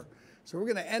 7-4. So we're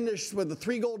going to end this with a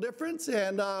 3-goal difference,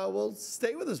 and we'll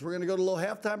stay with us. We're going to go to a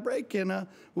little halftime break, and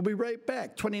we'll be right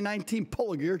back. 2019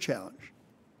 Polo Gear Challenge.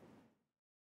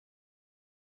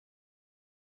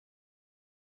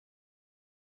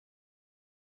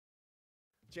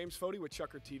 James Fody with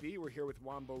ChukkerTV. We're here with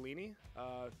Juan Bolini.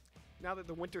 Now that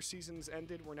the winter season's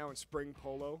ended, we're now in Spring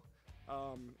Polo.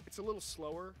 It's a little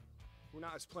slower. We're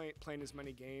not playing as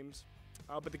many games.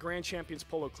 But the Grand Champions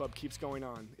Polo Club keeps going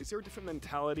on. Is there a different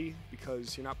mentality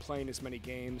because you're not playing as many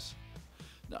games?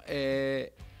 No,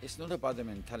 it's not about the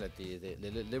mentality.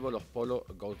 The level of polo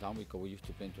goes down because we used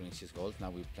to play 26 goals. Now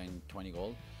we're playing 20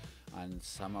 goals. And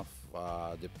some of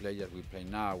the players we play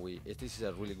now, this is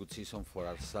a really good season for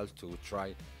ourselves to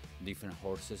try different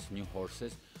horses, new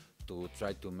horses, to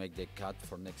try to make the cut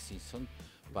for next season.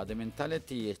 But the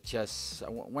mentality is just,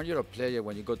 when you're a player,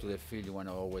 when you go to the field, you want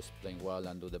to always play well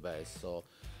and do the best.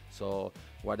 So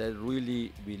what I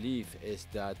really believe is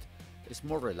that it's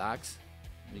more relaxed,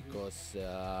 because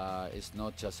it's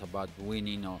not just about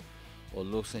winning or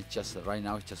losing. Just right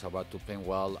now, it's just about to play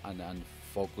well and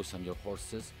focus on your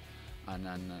horses and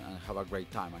have a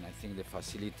great time. And I think the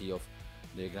facility of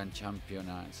the Grand Champion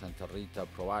and Santa Rita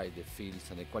provide the fields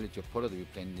and the quality of polo that we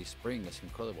play in this spring is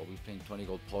incredible. We play 20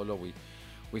 goal polo. We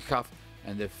have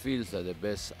in the fields the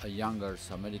best younger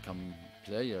American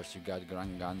players. You got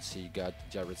Grant Gansey, you got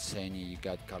Jared Seney, you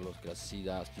got Carlos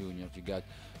Gracidas Jr., you got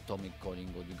Tommy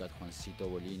Collingwood, you got Juancito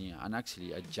Bolini, and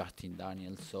actually Justin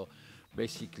Daniels. So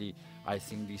basically, I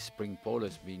think this spring polo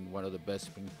has been one of the best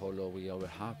spring polo we ever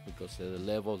have, because of the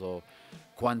level of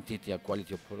quantity and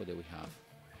quality of polo that we have.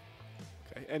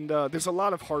 Okay, and there's a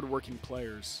lot of hard-working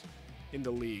players in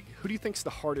the league. Who do you think's the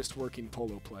hardest working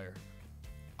polo player?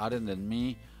 Other than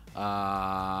me,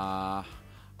 I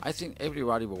think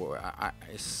everybody. I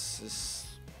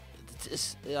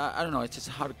don't know. It's just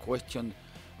a hard question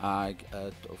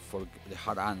for the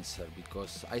hard answer,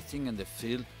 because I think in the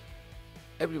field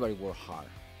everybody work hard.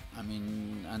 I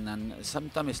mean, and then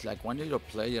sometimes it's like when you're a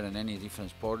player in any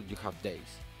different sport, you have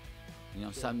days. You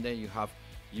know, some day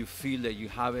you feel that you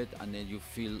have it, and then you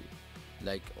feel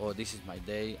like, oh, this is my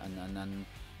day, and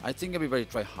I think everybody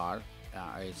try hard.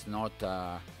 It's not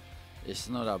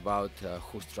about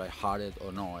who's try harder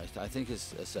or no. I think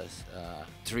it's a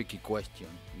tricky question.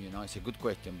 You know, it's a good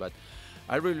question, but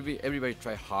I really believe everybody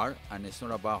try hard, and it's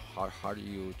not about how hard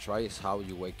you try. It's how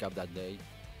you wake up that day,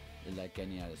 like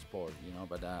any other sport. You know,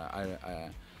 but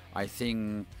I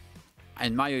think,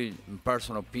 in my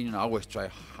personal opinion, I always try.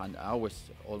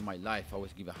 All my life, I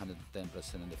always give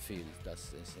 110% in the field.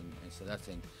 That's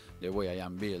in the way I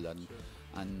am built,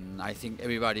 and I think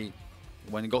everybody,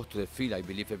 when it goes to the field, I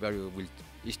believe everybody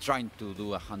is trying to do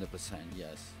 100%.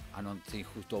 Yes, I don't think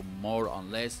who's done more or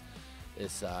less.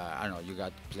 It's I don't know. You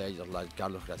got players like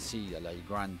Carlos Garcia, like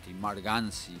Granty, Mark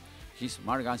Gansey.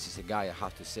 Mark Gansey is a guy, I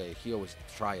have to say, he always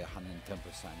try 110%.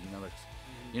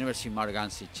 You never see Mark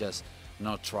Gansey just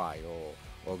not try,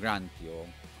 or Granty,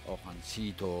 or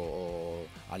Juancito, or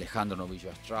Alejandro Novillo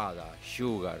Estrada,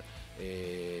 Sugar,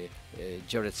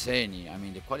 Jared Seney. I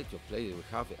mean, the quality of play that we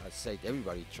have, I said,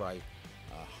 everybody try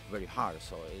very hard.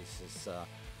 So it's I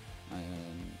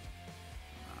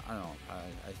don't know.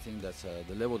 I think that's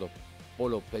the level of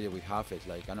polo player we have is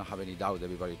like, I don't have any doubt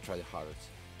everybody try the hardest.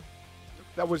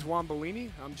 That was Juan Bolini.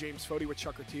 I'm James Fody with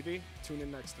ChukkerTV. Tune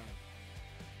in next time.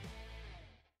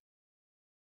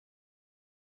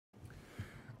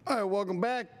 All right, welcome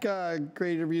back.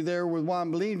 Great interview there with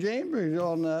Juan Bolini. James,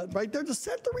 on right there, the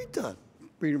Santa Rita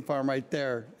breeding farm right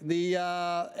there. The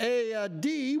AD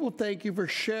will thank you for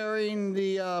sharing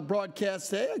the broadcast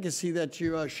today. I can see that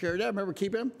you shared that. Remember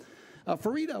keeping them.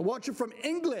 Farida, watching from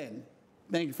England.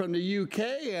 Thank you from the UK.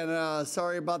 And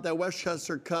sorry about that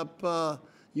Westchester Cup.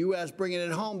 U.S. bringing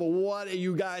it home, but what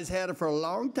you guys had it for a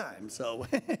long time, so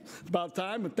it's about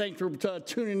time. But thanks for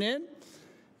tuning in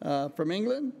from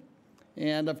England,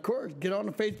 and of course, get on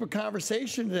the Facebook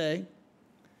conversation today.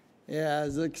 Yeah,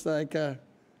 it looks like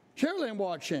Sherilyn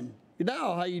watching.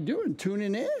 Now, how you doing?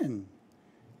 Tuning in,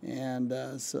 and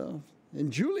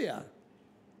and Julia,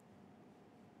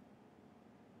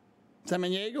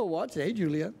 Samaniego watching. Hey,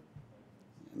 Julia.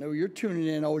 I know you're tuning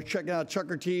in, always checking out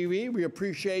ChukkerTV. We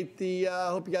appreciate the,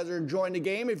 hope you guys are enjoying the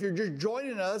game. If you're just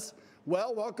joining us,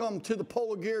 well, welcome to the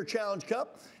Polo Gear Challenge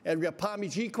Cup. And we got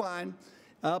Pamish Equine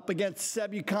up against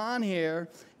Sebi Khan here.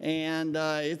 And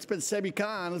it's been Sebi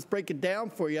Khan. Let's break it down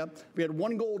for you. We had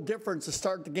 1 goal difference to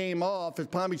start the game off as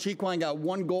Pamish Equine got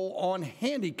 1 goal on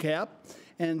handicap.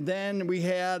 And then we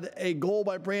had a goal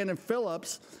by Brandon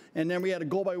Phillips. And then we had a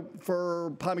goal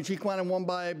for Pamish Equine and one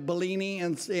by Bellini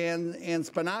and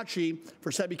Spinacci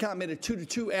for Sebi Khan. Made it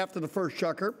 2-2 after the first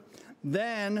chukker.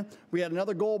 Then we had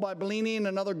another goal by Bellini and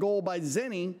another goal by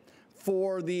Zenny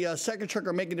for the second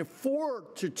chukker, making it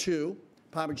 4-2.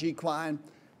 Pamish Equine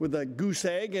with a goose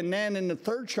egg. And then in the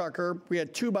third chukker, we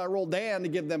had 2 by Roldan to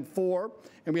give them 4.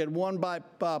 And we had 1 by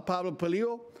Pablo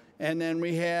Pelillo. And then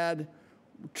we had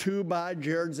 2 by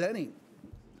Jared Zenny.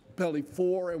 Penalty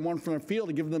 4 and 1 from the field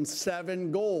to give them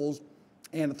 7 goals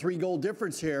and a 3-goal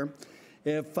difference here.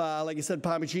 If, like I said,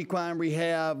 Palm Beach Equine, we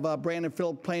have Brandon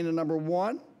Phillip playing the number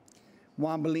 1,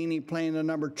 Juan Bellini playing the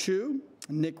number 2,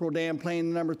 Nick Rodan playing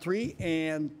the number 3,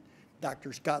 and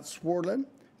Dr. Scott Swardlin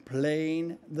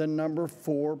playing the number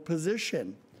 4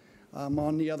 position.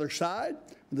 On the other side,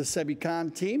 the Sebi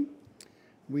Khan team,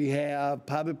 we have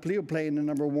Pablo Plio playing the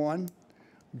number 1,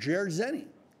 Jared Zenny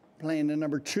playing the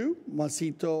number 2,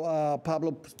 Juancito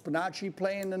Pablo Spinacci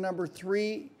playing the number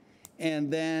 3,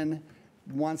 and then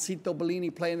Juancito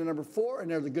Bellini playing the number 4, and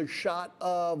there's a good shot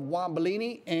of Juan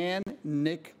Bellini and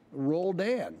Nick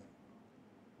Roldan.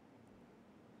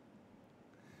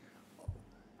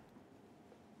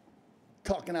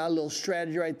 Talking out a little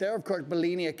strategy right there. Of course,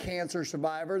 Bellini, a cancer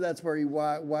survivor. That's why he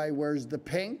wears the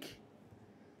pink.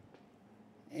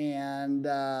 And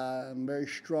very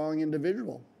strong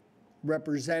individual.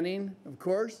 Representing, of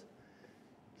course.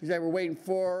 Looks like we're waiting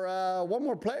for one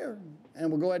more player. And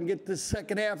we'll go ahead and get this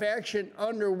second half action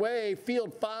underway.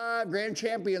 Field 5, Grand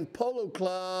Champions Polo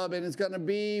Club. And it's going to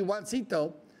be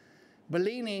Juancito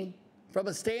Bellini from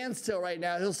a standstill right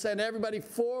now. He'll send everybody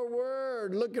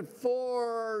forward, looking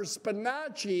for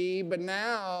Spinacci, but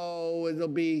now it'll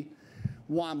be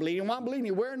Juan Bellini. Juan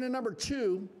Bellini wearing the number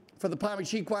 2 for the Palm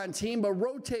Beach Equine team, but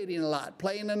rotating a lot,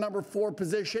 playing the number 4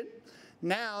 position.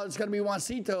 Now it's going to be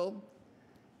Juancito,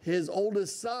 his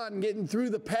oldest son, getting through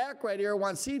the pack right here.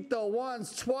 Juancito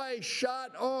once, twice,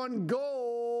 shot on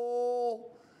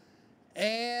goal,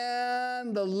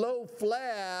 and the low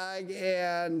flag,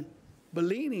 and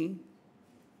Bellini,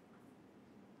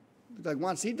 like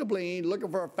Juancito Bellini, looking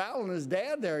for a foul on his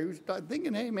dad there. He was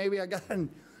thinking, hey, maybe I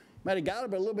might have got it,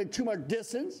 but a little bit too much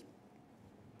distance.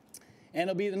 And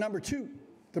it'll be the number 2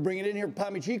 to bring it in here for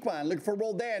Palm Beach Equine. Looking for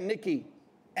Roldan, Nicky.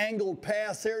 Angled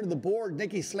pass there to the board.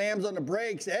 Nicky slams on the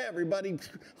brakes. Everybody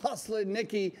hustling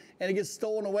Nicky, and it gets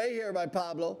stolen away here by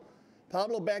Pablo.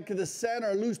 Pablo back to the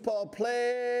center, loose ball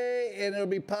play, and it'll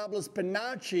be Pablo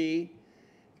Spinacci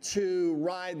to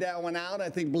ride that one out. I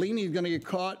think Bellini is going to get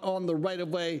caught on the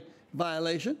right-of-way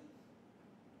violation.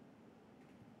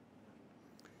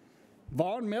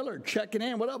 Vaughn Miller checking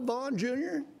in. What up, Vaughn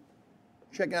Jr.?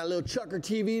 Checking out a little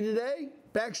ChukkerTV today.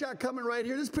 Back shot coming right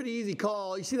here. This is a pretty easy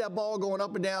call. You see that ball going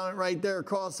up and down right there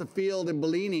across the field, and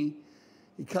Bellini,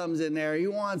 he comes in there. He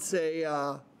wants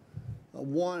a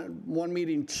one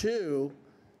meeting 2,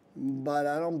 but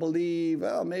I don't believe,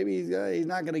 well, maybe he's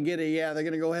not going to get it. Yeah, they're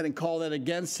going to go ahead and call that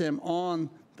against him on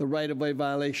the right-of-way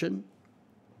violation.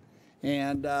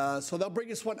 And so they'll bring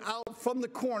this one out from the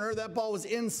corner. That ball was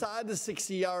inside the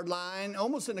 60-yard line,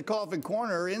 almost in the coffin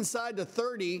corner, inside the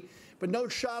 30, but no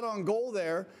shot on goal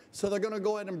there. So they're going to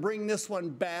go ahead and bring this one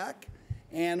back,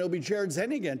 and it'll be Jared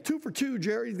Zenny again. 2 for 2,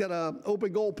 Jerry. He's got an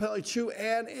open goal penalty 2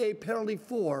 and a penalty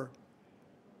 4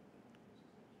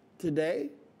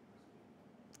 today.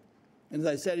 And as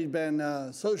I said, he's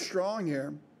been so strong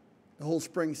here the whole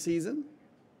spring season.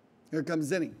 Here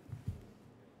comes Zenny.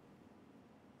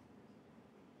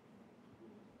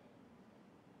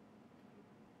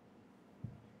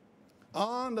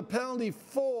 On the penalty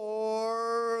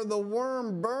 4, the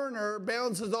worm burner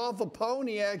bounces off a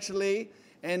pony, actually.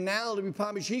 And now it'll be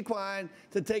Palm Beach Equine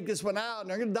to take this one out. And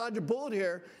they're going to dodge a bullet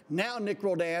here. Now Nick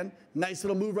Roldan, nice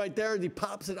little move right there as he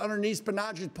pops it underneath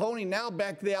Spinacci's pony. Now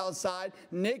back to the outside.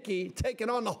 Nicky taking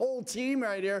on the whole team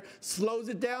right here. Slows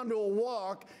it down to a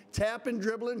walk. Tapping,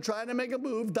 dribbling, trying to make a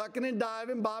move. Ducking and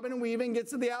diving, bobbing and weaving.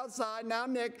 Gets to the outside. Now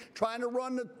Nick trying to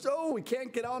run the, oh, he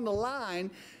can't get on the line.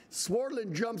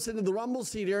 Swardlin jumps into the rumble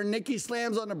seat here. Nicky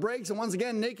slams on the brakes. And once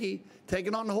again, Nicky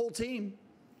taking on the whole team.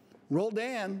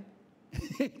 Roldan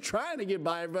trying to get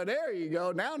by, but there you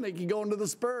go. Now Nicky going to the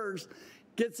Spurs.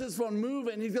 Gets this one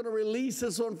moving. He's going to release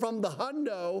this one from the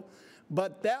hundo.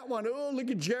 But that one, oh,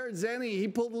 look at Jared Zenny. He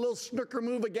pulled a little snooker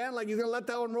move again, like he's going to let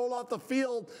that one roll off the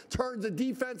field. Turns the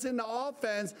defense into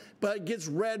offense, but gets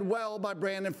read well by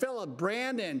Brandon Phillip.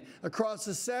 Brandon across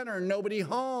the center, nobody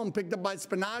home. Picked up by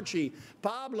Spinacci.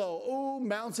 Pablo, ooh,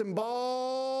 bouncing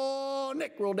ball.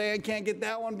 Nick Roldan can't get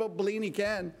that one, but Bellini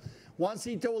can.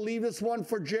 Juancito will leave this one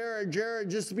for Jared. Jared,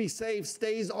 just to be safe,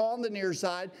 stays on the near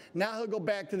side. Now he'll go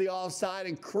back to the offside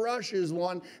and crushes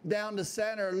one down the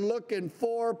center, looking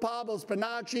for Pablo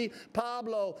Spinacci.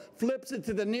 Pablo flips it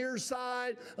to the near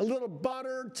side. A little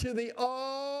butter to the,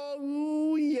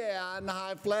 oh, yeah, and the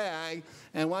high flag.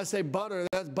 And when I say butter,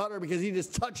 that's butter because he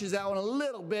just touches that one a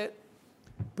little bit.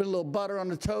 Put a little butter on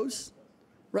the toast.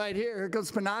 Right here, here comes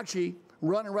Spinacci.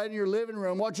 Running right in your living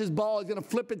room. Watch his ball. He's going to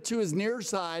flip it to his near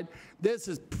side. This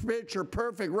is picture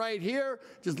perfect right here.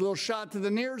 Just a little shot to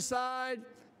the near side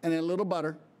and then a little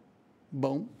butter.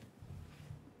 Boom.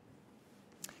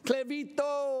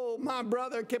 Clevito, my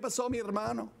brother. ¿Qué pasó, mi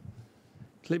hermano?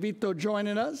 Clevito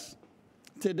joining us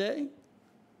today.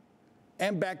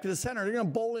 And back to the center. They're going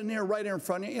to bowl in here right in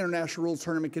front of you. International rules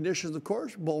tournament conditions, of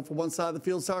course. Bowl from one side of the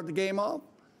field, start the game off.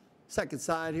 Second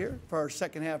side here for our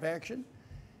second half action.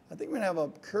 I think we're going to have a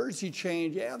courtesy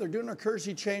change. Yeah, they're doing a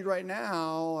courtesy change right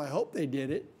now. I hope they did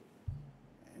it.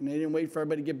 And they didn't wait for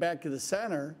everybody to get back to the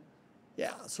center.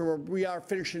 Yeah, so we are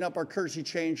finishing up our courtesy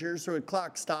change here. So the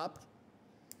clock stopped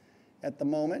at the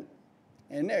moment.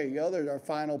 And there you go. There's our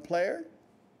final player.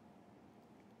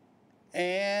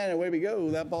 And away we go.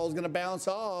 That ball's going to bounce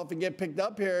off and get picked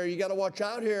up here. You got to watch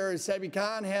out here. Sebi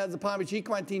Khan has the Palm Beach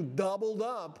Equine team doubled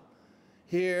up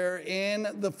here in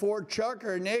the Fort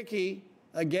Chucker. Nicky,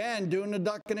 again, doing the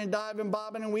ducking and diving,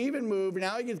 bobbing and weaving move.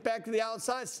 Now he gets back to the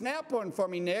outside. Snap one for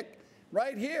me, Nick,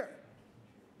 right here.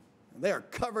 They're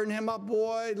covering him up,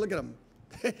 boy. Look at him.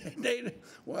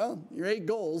 Well, you're 8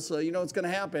 goals, so you know what's going to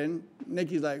happen.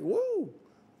 Nicky's like, woo,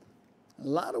 a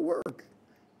lot of work.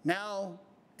 Now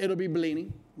it'll be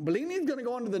Bellini. Bellini's going to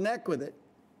go under the neck with it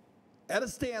at a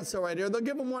standstill right here. They'll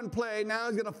give him one play. Now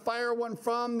he's going to fire one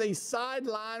from the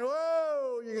sideline.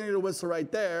 Whoa, you're going to need a whistle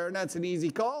right there, and that's an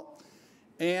easy call.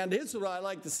 And here's what I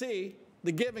like to see,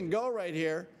 the give and go right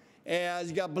here, as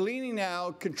you got Bellini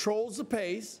now, controls the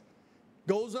pace,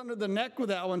 goes under the neck with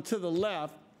that one to the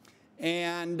left,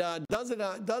 and does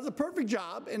a perfect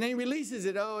job, and then he releases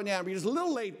it. Oh, and yeah, he's a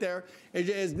little late there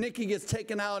as Nicky gets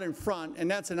taken out in front, and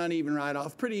that's an uneven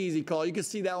ride-off. Pretty easy call. You can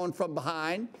see that one from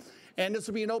behind. And this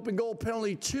will be an open goal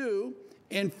penalty 2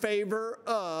 in favor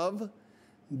of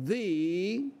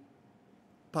the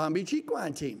Palm Beach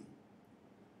Equine team.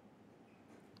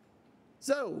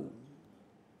 So,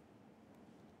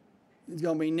 it's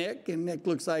going to be Nick, and Nick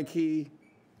looks like he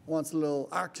wants a little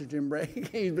oxygen break.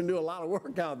 He's been doing a lot of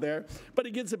work out there. But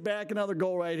he gets it back, another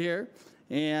goal right here.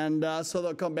 And so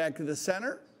they'll come back to the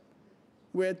center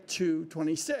with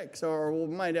 2:26. Or we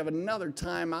might have another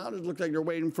timeout. It looks like they're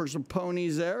waiting for some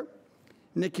ponies there.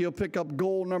 Nicky will pick up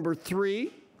goal number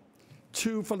 3.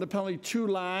 2 from the penalty 2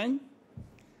 line.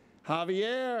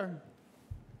 Javier.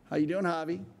 How you doing,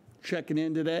 Javi? Checking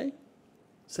in today.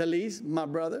 Celis, my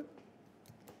brother.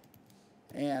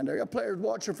 And I got players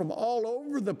watching from all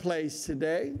over the place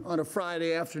today on a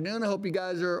Friday afternoon. I hope you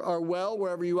guys are well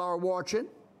wherever you are watching.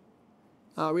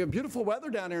 We have beautiful weather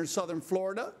down here in southern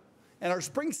Florida. And our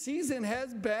spring season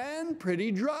has been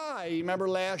pretty dry. You remember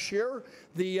last year,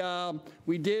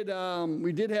 we did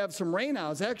have some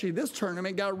rainouts. Actually, this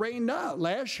tournament got rained out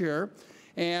last year.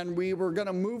 And we were going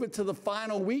to move it to the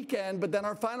final weekend, but then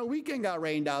our final weekend got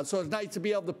rained out. So it's nice to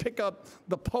be able to pick up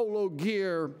the Polo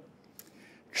Gear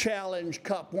Challenge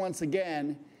Cup once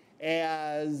again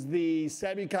as the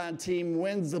Sebicon team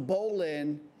wins the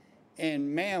bowl-in.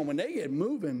 And, man, when they get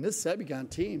moving, this Sebicon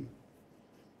team.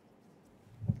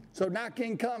 So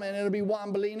knock-in coming. It'll be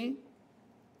Juan Bellini.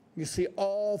 You see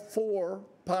all 4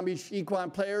 Palm Beach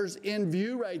Equine players in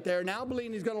view right there. Now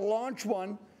Bellini's going to launch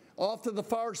one off to the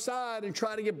far side and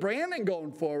try to get Brandon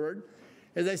going forward.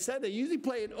 As I said, they usually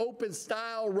play an open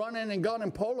style, running and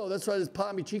gunning polo. That's why this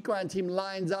Palm Beach Equine team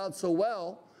lines out so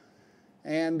well.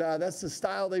 And that's the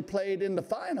style they played in the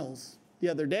finals the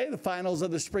other day, the finals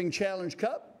of the Spring Challenge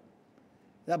Cup.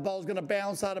 That ball's going to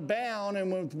bounce out of bounds,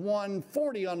 and with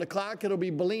 1:40 on the clock, it'll be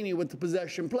Bellini with the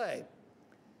possession play.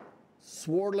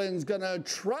 Swardlin's going to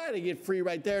try to get free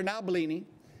right there. Now Bellini.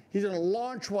 He's going to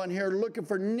launch one here, looking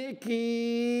for Nicky,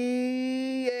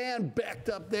 and backed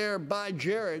up there by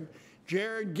Jared.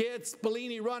 Jared gets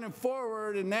Bellini running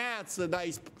forward, and that's a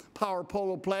nice power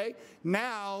polo play.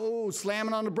 Now, ooh,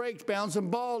 slamming on the brakes, bouncing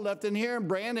ball left in here, and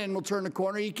Brandon will turn the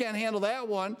corner. He can't handle that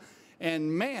one.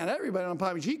 And, man, everybody on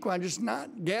Palm Beach Equine just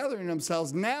not gathering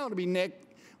themselves. Now to be Nick.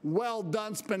 Well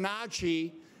done,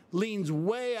 Spinacci. Leans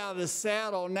way out of the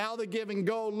saddle. Now the give and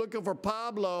go, looking for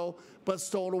Pablo, but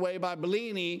stolen away by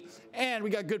Bellini. And we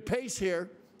got good pace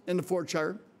here in the Fort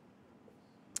Chucker.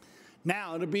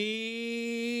 Now it'll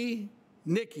be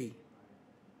Nicky.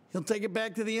 He'll take it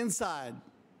back to the inside.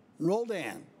 Roll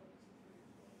down.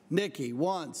 Nicky,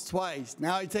 once, twice.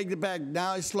 Now he takes it back.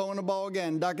 Now he's slowing the ball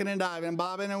again, ducking and diving,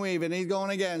 bobbing and weaving. He's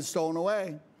going again, stolen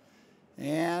away.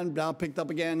 And now picked up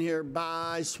again here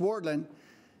by Swardlin.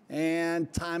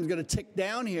 And time's going to tick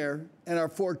down here. And our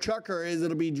Fort Chucker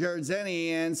it'll be Jared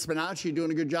Zenny and Spinacci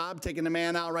doing a good job, taking the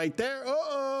man out right there.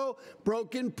 Uh-oh,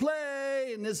 broken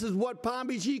play. And this is what Palm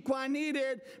Beach Equine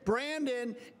needed.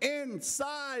 Brandon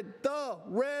inside the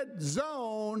red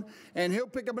zone. And he'll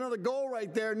pick up another goal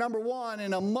right there, number 1,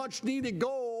 and a much-needed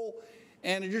goal.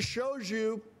 And it just shows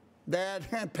you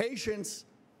that patience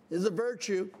is a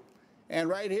virtue. And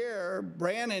right here,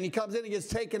 Brandon, he comes in, he gets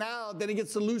taken out, then he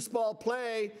gets the loose ball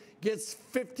play, gets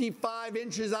 55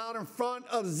 inches out in front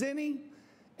of Zinni,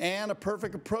 and a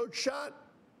perfect approach shot,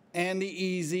 and the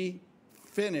easy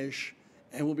finish.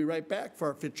 And we'll be right back for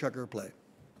our fifth chukker play.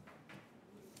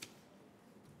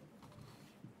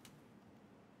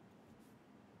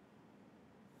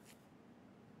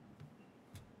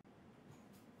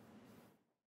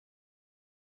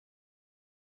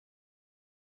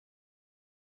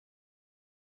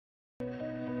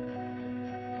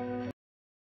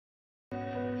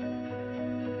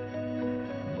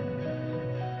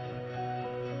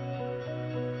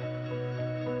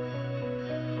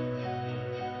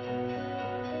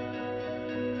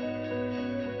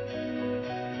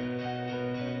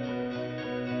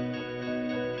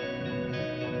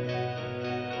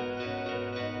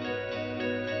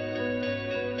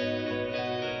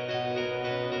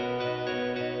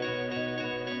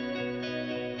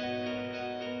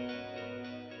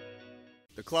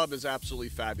 The club is absolutely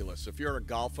fabulous. If you're a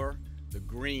golfer, the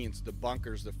greens, the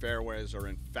bunkers, the fairways are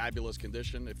in fabulous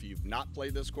condition. If you've not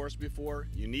played this course before,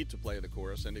 you need to play the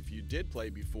course. And if you did play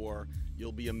before,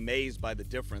 you'll be amazed by the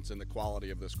difference in the quality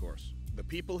of this course. The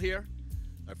people here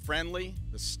are friendly,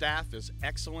 the staff is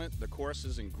excellent, the course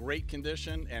is in great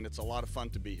condition, and it's a lot of fun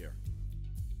to be here.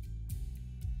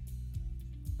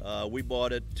 We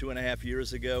bought it 2.5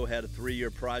 years ago, had a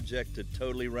 3-year project to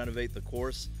totally renovate the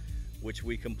course, which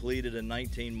we completed in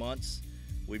 19 months.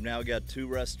 We've now got 2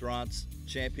 restaurants,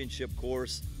 championship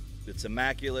course. It's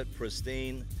immaculate,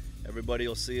 pristine. Everybody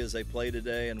will see as they play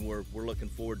today, and we're looking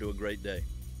forward to a great day.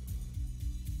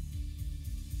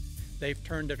 They've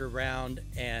turned it around,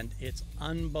 and it's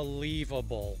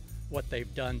unbelievable what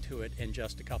they've done to it in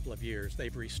just a couple of years.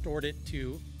 They've restored it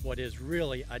to what is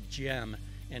really a gem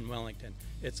in Wellington.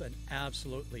 It's an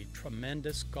absolutely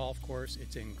tremendous golf course.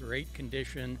 It's in great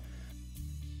condition.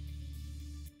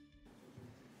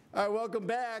 All right, welcome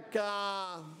back.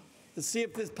 Let's see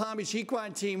if this Palm Beach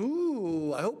Equine team,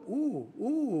 look,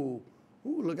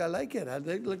 I like it.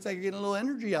 It looks like you're getting a little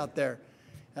energy out there.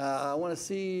 I want to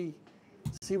see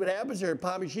what happens here at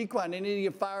Palm Beach Equine. They need to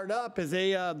get fired up as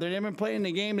they haven't been playing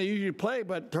the game they usually play,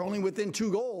 but they're only within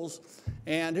 2 goals.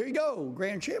 And here you go,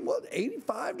 Grand Champ,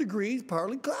 85 degrees,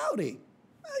 partly cloudy.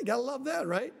 You gotta love that,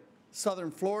 right?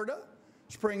 Southern Florida,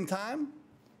 springtime.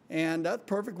 And that's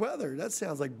perfect weather. That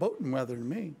sounds like boating weather to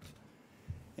me.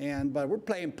 But we're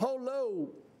playing polo.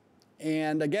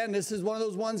 And again, this is one of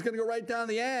those ones going to go right down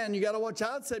the end. You got to watch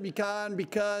out, Sebicon,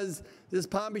 because this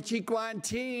Palm Beach Equine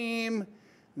team,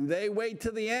 they wait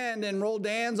to the end, and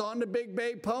Roldan's on the Big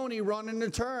Bay pony running the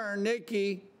turn.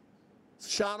 Nikki,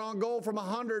 shot on goal from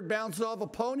 100, bounces off a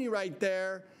pony right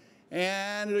there,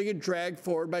 and it'll get dragged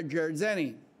forward by Jared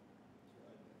Zenny.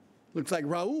 Looks like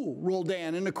Raul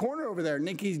Roldan in the corner over there,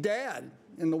 Nikki's dad,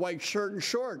 in the white shirt and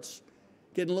shorts.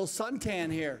 Getting a little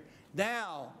suntan here.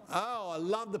 Now, I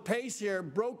love the pace here.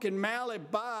 Broken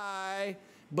mallet by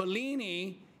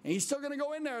Bellini. And he's still going to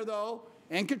go in there, though,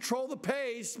 and control the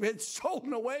pace. It's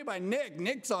stolen away by Nick.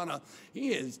 Nick's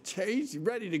he's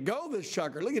ready to go, this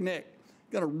chukker. Look at Nick.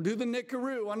 Going to do the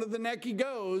Nickaroo. Under the neck he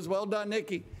goes. Well done,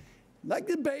 Nicky. Like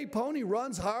the Bay pony,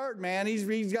 runs hard, man.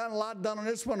 He's gotten a lot done on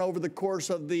this one over the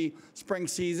course of the spring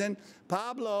season.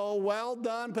 Pablo, well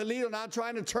done. Polito not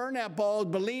trying to turn that ball.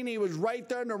 Bellini was right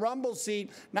there in the rumble seat.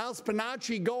 Now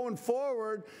Spinacci going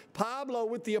forward. Pablo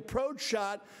with the approach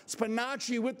shot.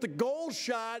 Spinacci with the goal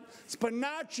shot.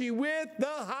 Spinacci with the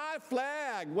high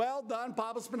flag. Well done,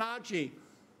 Pablo Spinacci.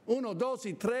 1,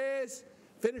 2, 3.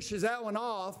 Finishes that one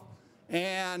off.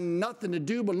 And nothing to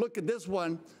do but look at this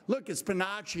one. Look at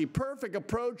Spinacci, perfect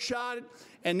approach shot,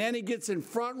 and then he gets in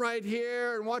front right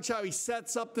here, and watch how he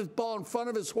sets up this ball in front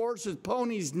of his horse's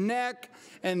pony's neck,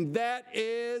 and that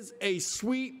is a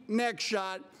sweet neck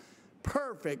shot.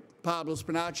 Perfect, Pablo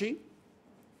Spinacci.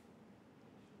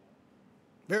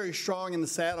 Very strong in the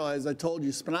saddle, as I told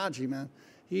you, Spinacci, man.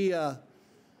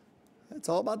 It's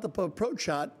all about the approach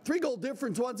shot. 3-goal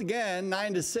difference once again,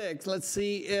 9-6. Let's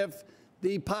see if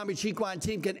the Palm Beach Equine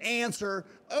team can answer.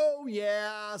 Oh,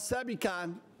 yeah,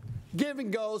 Sebicon. Give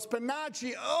and go.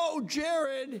 Spinacci. Oh,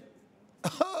 Jared.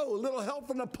 Oh, a little help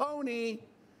from the pony.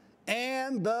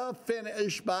 And the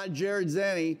finish by Jared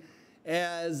Zenny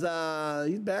as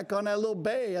he's back on that little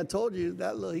bay. I told you,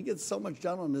 he gets so much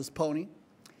done on this pony.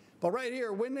 But right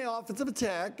here, win the offensive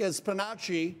attack as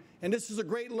Spinacci. And this is a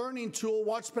great learning tool.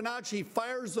 Watch Spinacci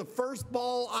fires the first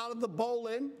ball out of the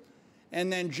bowling. And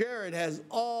then Jared has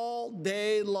all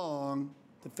day long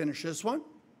to finish this one.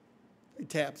 He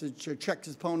taps it, checks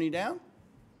his pony down.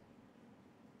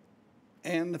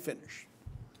 And the finish.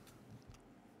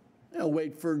 I'll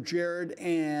wait for Jared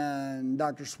and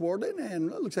Dr. Swardlin,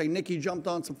 and it looks like Nikki jumped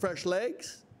on some fresh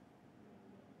legs.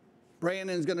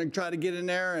 Brandon's going to try to get in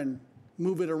there and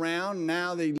move it around.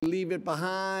 Now they leave it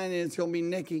behind, and it's going to be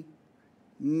Nikki.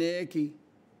 Nikki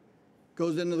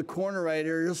goes into the corner right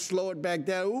here. He'll slow it back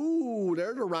down. Ooh,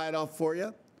 there's a ride-off for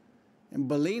you. And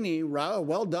Bellini,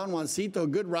 well done, Juancito.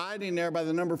 Good riding there by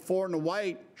the number 4 in the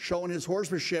white, showing his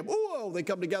horsemanship. Ooh, they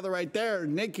come together right there.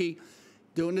 Nikki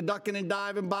doing the ducking and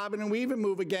diving, bobbing and weaving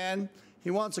move again.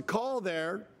 He wants a call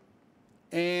there,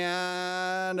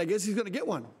 and I guess he's going to get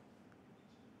one.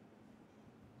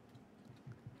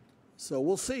 So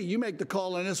we'll see. You make the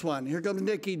call on this one. Here comes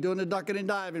Nikki doing the ducking and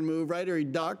diving move. Right here, he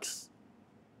ducks.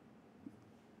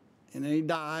 And then he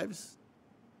dives.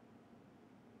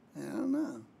 I don't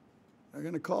know. They're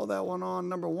going to call that one on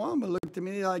number 1, but it looked to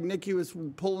me like Nikki was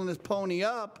pulling his pony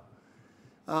up.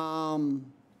 But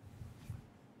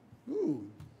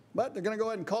they're going to go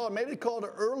ahead and call it. Maybe they called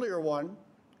an earlier one.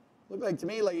 Looked like to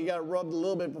me like he got rubbed a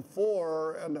little bit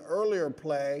before in the earlier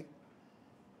play.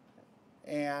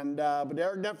 And but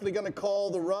they're definitely going to call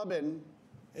the rubbing.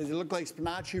 As it looked like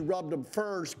Spinacci rubbed him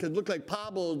first, because it looked like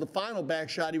Pablo, the final back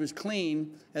shot, he was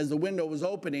clean as the window was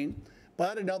opening.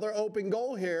 But another open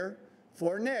goal here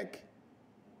for Nick.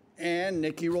 And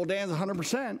Nicky Roldan's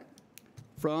 100%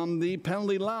 from the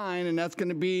penalty line, and that's going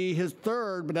to be his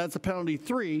 3rd, but that's a penalty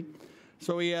 3.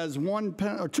 So he has 2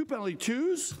 penalty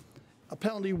 2s, a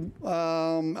penalty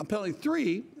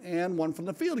 3, and 1 from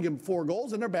the field to give him 4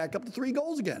 goals, and they're back up to 3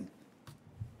 goals again.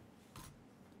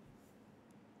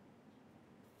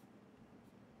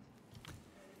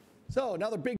 So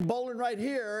another big bowling right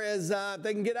here is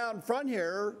they can get out in front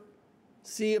here,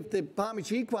 see if the Palm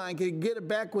Beach Equine can get it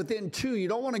back within 2. You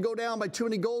don't want to go down by too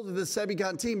many goals with this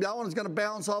Sebicon team. That one is going to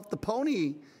bounce off the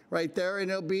pony right there, and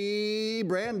it'll be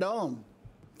Brandon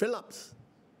Phillips.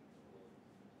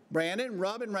 Brandon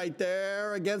rubbing right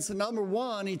there against the number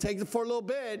 1. He takes it for a little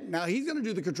bit. Now he's going to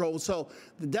do the control. So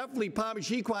definitely Palm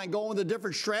Beach Equine going with a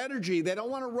different strategy. They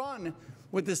don't want to run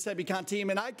with this Sebicon team,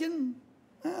 and I can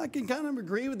kind of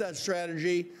agree with that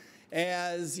strategy.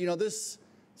 As you know, this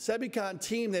Sebicon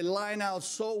team, they line out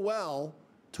so well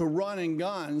to run and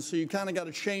gun, so you kind of got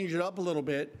to change it up a little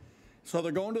bit. So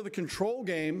they're going to the control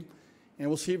game, and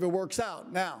we'll see if it works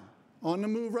out. Now, on the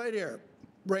move right here,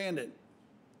 Brandon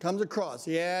comes across.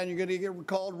 Yeah, and you're going to get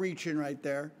called reaching right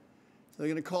there. So they're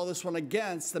going to call this one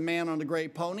against the man on the gray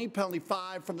pony. Penalty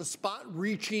 5 from the spot.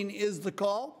 Reaching is the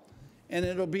call, and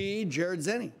it'll be Jared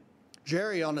Zenny.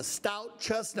 Jerry on a stout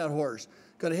chestnut horse.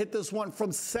 Going to hit this one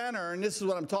from center, and this is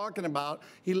what I'm talking about.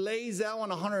 He lays that one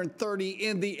 130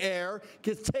 in the air,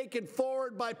 gets taken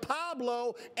forward by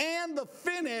Pablo, and the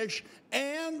finish,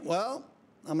 and, well,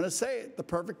 I'm going to say it, the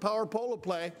perfect power polo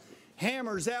play.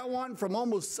 Hammers that one from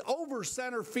almost over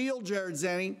center field, Jared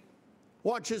Zenny.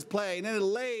 Watch his play, and then it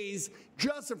lays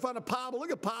just in front of Pablo. Look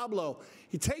at Pablo.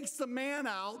 He takes the man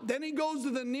out, then he goes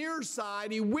to the near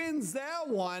side. He wins that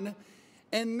one,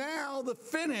 and now the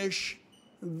finish.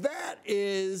 That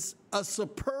is a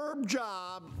superb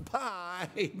job by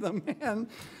the man,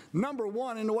 number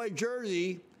 1 in the white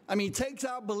jersey. I mean, he takes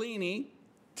out Bellini,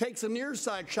 takes a near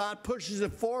side shot, pushes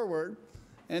it forward,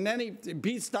 and then he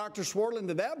beats Dr. Swardlin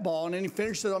to that ball, and then he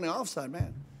finished it on the offside.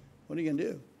 Man, what are you going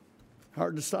to do?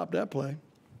 Hard to stop that play.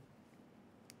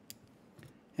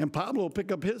 And Pablo will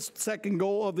pick up his 2nd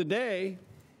goal of the day,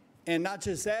 and not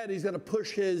just that, he's going to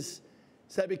push his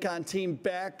Sebicon team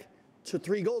back to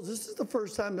 3 goals. This is the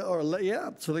first time, so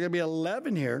they're going to be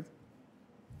 11 here.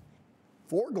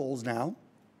 4 goals now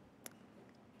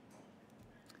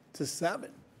to 7.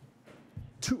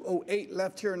 2:08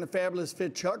 left here in the fabulous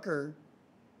fit Chucker.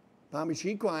 Palm Beach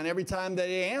Equine, every time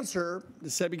they answer, the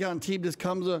Sebicon team just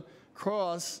comes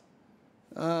across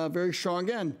very strong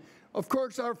again. Of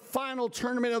course, our final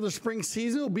tournament of the spring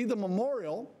season will be the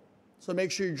Memorial. So make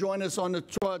sure you join us on the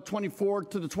 24th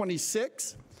to the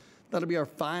 26th. That'll be our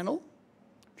final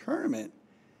tournament.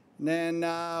 And then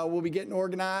we'll be getting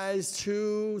organized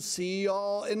to see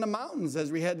y'all in the mountains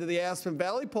as we head to the Aspen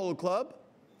Valley Polo Club.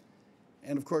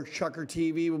 And of course,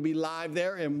 ChukkerTV will be live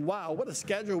there. And wow, what a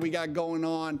schedule we got going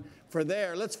on for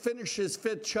there. Let's finish this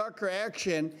 5th Chucker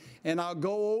action, and I'll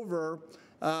go over,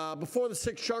 before the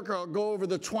 6th Chucker, I'll go over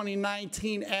the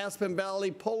 2019 Aspen Valley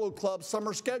Polo Club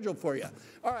summer schedule for you.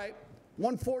 All right.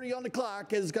 1:40 on the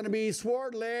clock is going to be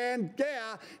Swardlin.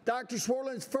 Yeah, Dr.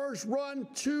 Swardlin's first run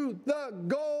to the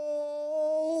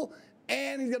goal.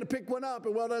 And he's going to pick one up.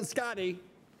 And well done, Scotty.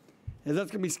 And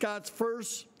that's going to be Scott's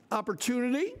first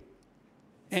opportunity.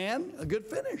 And a good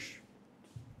finish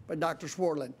by Dr.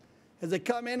 Swardlin. As they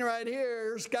come in right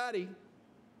here, Scotty.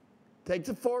 Takes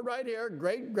it forward right here.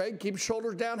 Great, great. Keeps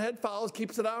shoulders down, head follows.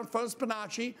 Keeps it out in front of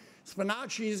Spinacci.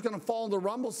 Spinacci is going to fall in the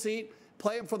rumble seat,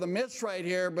 playing for the miss right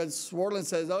here. But Swartland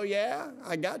says, oh, yeah,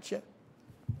 I got you.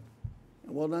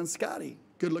 And well done, Scotty.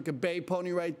 Good-looking bay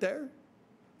pony right there.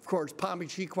 Of course, Palm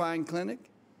Beach Equine Clinic.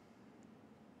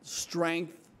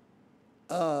 Strength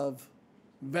of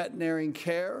veterinary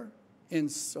care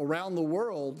around the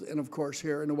world, and, of course,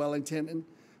 here in the Wellington and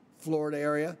Florida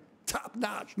area.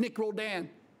 Top-notch. Nick Roldan.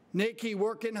 Nicky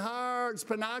working hard.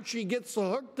 Spinacci gets the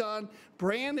hook done.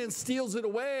 Brandon steals it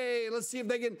away. Let's see if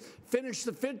they can finish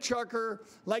the fifth chukker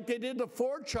like they did the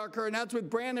fourth chukker, and that's with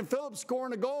Brandon Phillips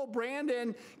scoring a goal.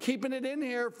 Brandon keeping it in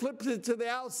here, flips it to the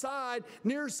outside,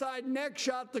 near side neck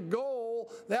shot to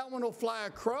goal. That one will fly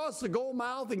across the goal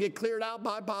mouth and get cleared out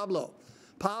by Pablo.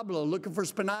 Pablo looking for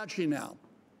Spinacci now.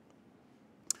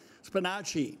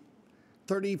 Spinacci.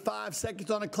 35 seconds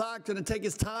on the clock, going to take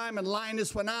his time and line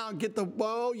this one out and get the,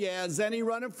 oh yeah, Zenny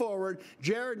running forward.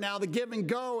 Jared now, the give and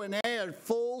go, and they are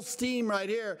full steam right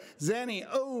here. Zenny,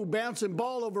 oh, bouncing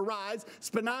ball overrides.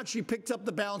 Spinacci picks up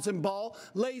the bouncing ball,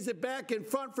 lays it back in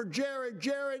front for Jared.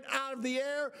 Jared out of the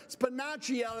air,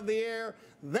 Spinacci out of the air.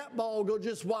 That ball will go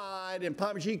just wide, and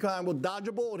Palm Beach Equine will dodge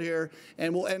a bullet here,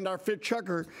 and we'll end our fifth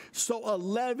chukker. So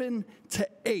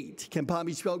 11-8. Can Palm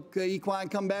Beach Equine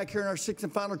come back here in our sixth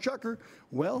and final chukker?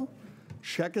 Well,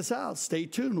 check us out. Stay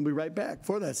tuned. We'll be right back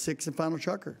for that sixth and final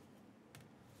chukker.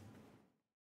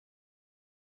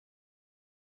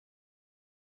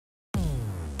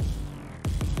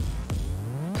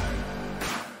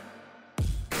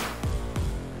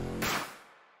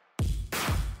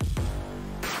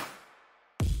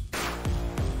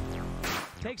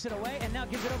 Takes it away and now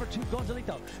gives it over to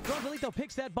Gonzalito. Gonzalito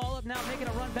picks that ball up now, making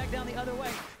a run back down the other way.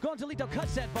 Gonzalito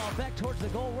cuts that ball back towards the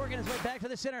goal, working his way back to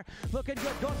the center. Looking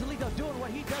good. Gonzalito doing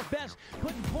what he does best,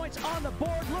 putting points on the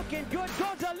board. Looking good.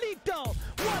 Gonzalito!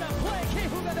 What a play! Que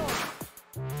jugador!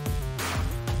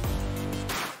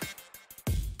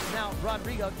 Now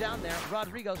Rodrigo down there.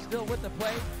 Rodrigo still with the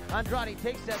play. Andrade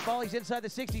takes that ball. He's inside the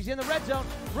 60s. He's in the red zone.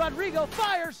 Rodrigo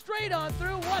fires straight on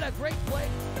through. What a great play.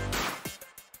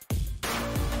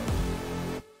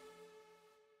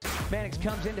 Mannix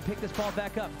comes in to pick this ball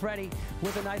back up. Freddie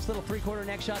with a nice little three-quarter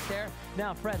neck shot there.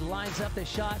 Now Fred lines up the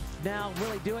shot. Now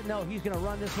will he do it? No, he's going to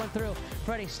run this one through.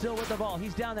 Freddie still with the ball.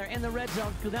 He's down there in the red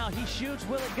zone. Now he shoots.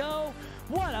 Will it go?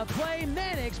 What a play.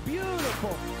 Mannix,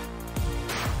 beautiful.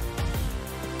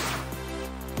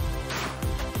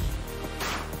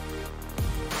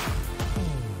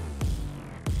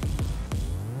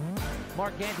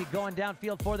 Mark Ganzi going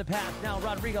downfield for the pass. Now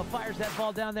Rodrigo fires that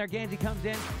ball down there. Ganzi comes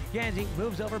in. Ganzi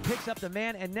moves over, picks up the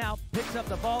man, and now picks up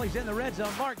the ball. He's in the red zone.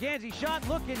 Mark Ganzi shot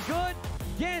looking good.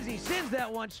 Ganzi sends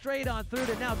that one straight on through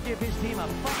to now give his team a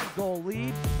 5-goal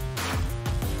lead.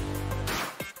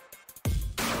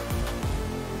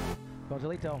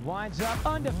 Gonzalito winds up,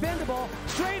 undefendable,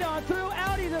 straight on through.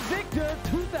 Audi the victor,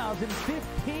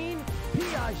 2015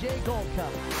 Piaget Gold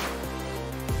Cup.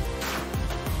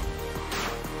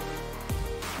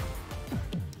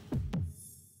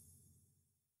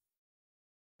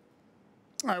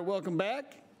 All right, welcome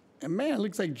back. And man, it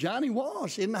looks like Johnny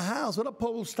Walsh in the house. What up,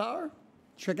 Polo Star?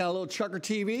 Check out a little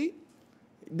ChukkerTV.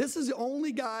 This is the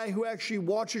only guy who actually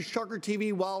watches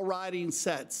ChukkerTV while riding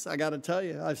sets. I got to tell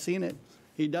you, I've seen it.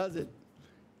 He does it.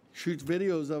 Shoots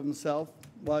videos of himself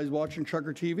while he's watching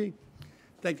ChukkerTV.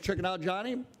 Thanks for checking out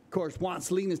Johnny. Of course, Juan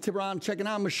Salinas, Tiburon, checking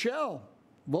out Michelle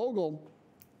Vogel.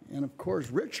 And of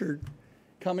course, Richard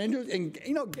coming into it. And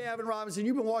you know, Gavin Robinson,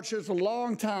 you've been watching this a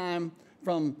long time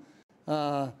from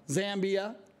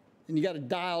Zambia, and you got it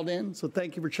dialed in, so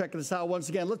thank you for checking us out once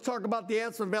again. Let's talk about the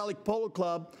Aspen Valley Polo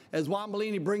Club as Juan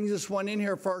Bellini brings this one in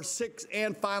here for our sixth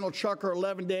and final chukker,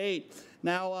 11-8.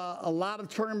 Now, a lot of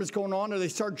tournaments going on there. They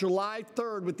start July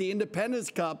 3rd with the Independence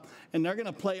Cup, and they're going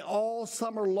to play all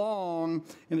summer long,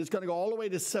 and it's going to go all the way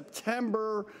to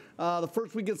September, the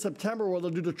first week in September, where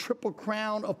they'll do the Triple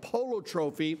Crown of Polo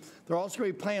Trophy. They're also going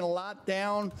to be playing a lot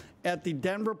down at the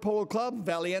Denver Polo Club,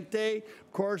 Valiente,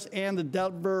 of course, and the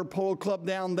Denver Polo Club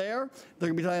down there. They're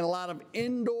going to be playing a lot of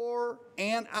indoor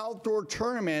and outdoor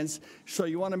tournaments, so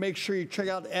you want to make sure you check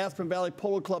out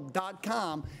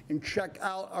AspenValleyPoloClub.com and check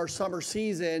out our summer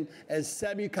season as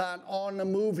Sebucon on the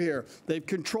move here. They've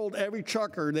controlled every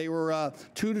chukker. They were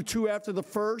 2-2 after the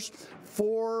first,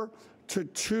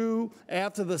 4-2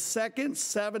 after the second,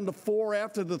 7-4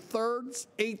 after the third,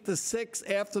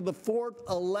 8-6 after the fourth,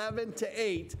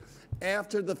 11-8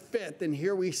 after the fifth. And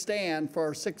here we stand for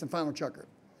our sixth and final chukker.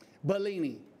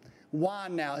 Bellini.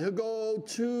 Juan now. He'll go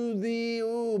to the,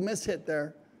 ooh, miss hit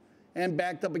there. and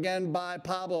backed up again by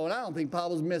Pablo. And I don't think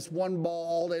Pablo's missed one ball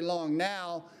all day long.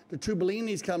 Now the two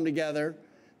Bellinis come together.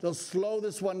 They'll slow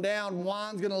this one down.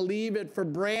 Juan's going to leave it for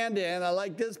Brandon. I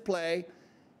like this play.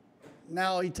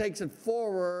 Now he takes it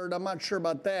forward. I'm not sure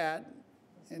about that.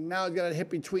 And now he's got to hit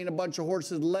between a bunch of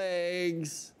horses'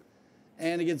 legs.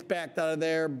 And it gets backed out of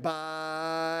there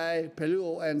by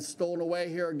Polo and stolen away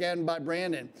here again by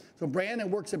Brandon. So Brandon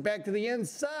works it back to the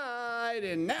inside.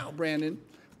 And now Brandon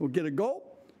will get a goal.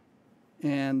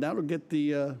 And that'll get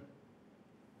the,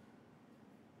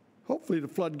 hopefully the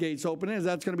floodgates opening, as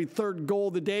that's going to be third goal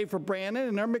of the day for Brandon.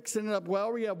 And they're mixing it up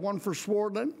well. We have 1 for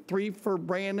Swardlin, 3 for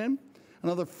Brandon,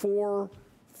 another 4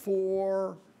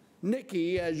 for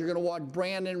Nicky, as you're going to watch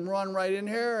Brandon run right in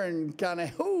here and kind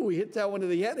of, he hit that one to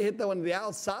the head, hit that one to the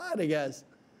outside, I guess.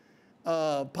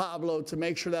 Pablo to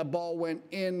make sure that ball went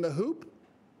in the hoop.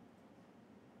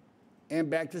 And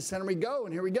back to center we go,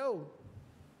 and here we go.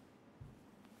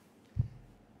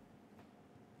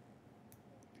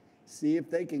 See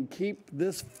if they can keep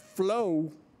this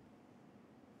flow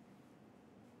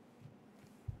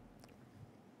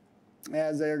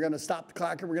as they're going to stop the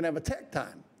clock and we're going to have a tech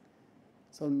time.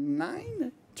 So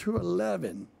 9 to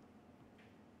 11.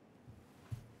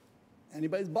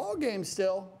 Anybody's ball game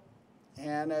still.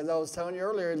 And as I was telling you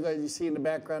earlier, as you see in the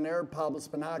background there, Pablo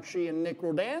Spinacci and Nick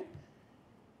Roldan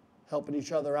helping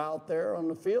each other out there on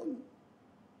the field.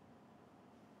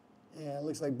 And it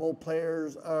looks like both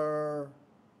players are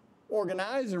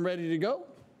organized and ready to go.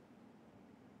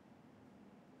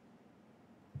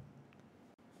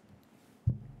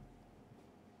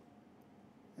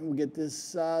 And we'll get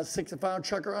this sixth and final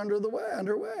chukker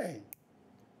underway.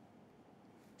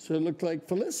 So it looked like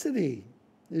Felicity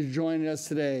is joining us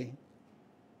today.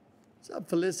 What's up,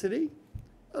 Felicity?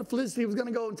 Felicity was going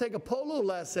to go and take a polo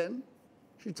lesson.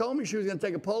 She told me she was going to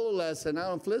take a polo lesson.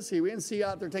 Now, Felicity, we didn't see you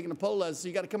out there taking a polo lesson. So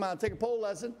you got to come out and take a polo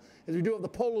lesson, as we do have the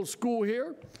polo school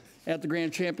here at the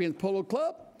Grand Champions Polo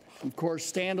Club. Of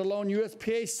course, standalone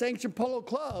USPA sanctioned polo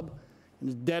club, and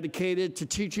is dedicated to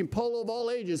teaching polo of all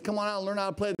ages. Come on out and learn how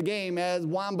to play the game, as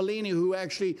Juan Bellini, who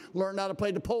actually learned how to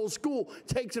play the polo school,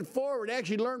 takes it forward.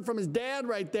 Actually learned from his dad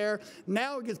right there.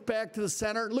 Now it gets back to the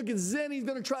center. Look at Zen. He's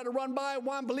going to try to run by.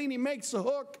 Juan Bellini makes the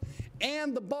hook,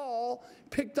 and the ball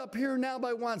picked up here now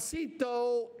by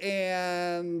Juancito,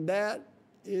 and that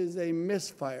is a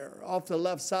misfire off the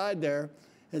left side there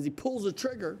as he pulls the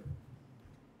trigger.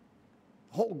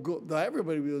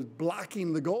 Everybody was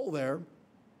blocking the goal there.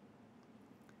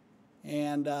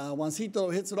 And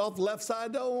Juancito hits it off the left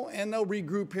side, though, and they'll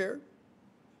regroup here.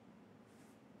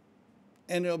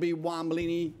 And it'll be Juan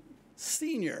Bellini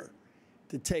Sr.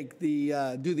 to take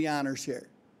the do the honors here.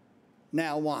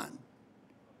 Now Juan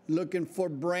looking for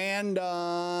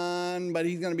Brandon, but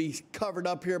he's going to be covered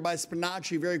up here by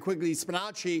Spinacci very quickly.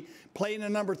 Spinacci playing the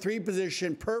number 3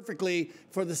 position perfectly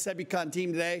for the Sebicon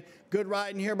team today. Good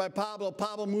riding here by Pablo.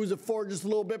 Pablo moves it forward just a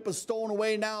little bit, but stolen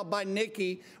away now by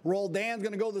Nicky. Roldan's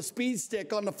going to go the speed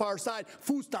stick on the far side.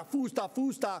 Fusta, fusta,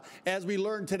 fusta, as we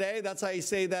learned today. That's how you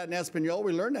say that in Espanol.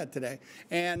 We learned that today.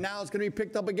 And now it's going to be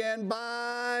picked up again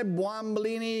by Juan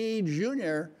Bellini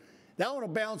Jr. That one will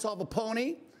bounce off a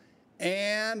pony.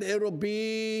 And it'll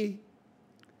be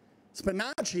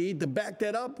Spinacci to back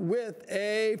that up with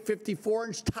a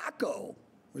 54-inch taco.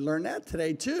 We learned that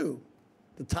today, too.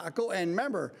 The taco. And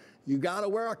remember, you got to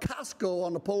wear a casco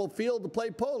on the polo field to play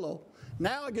polo.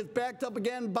 Now it gets backed up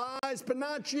again by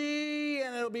Spinacci,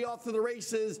 and it'll be off to the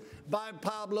races by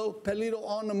Pablo Pelito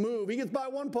on the move. He gets by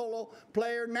one polo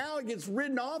player. Now it gets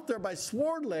ridden off there by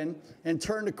Swardlin and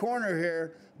turned the corner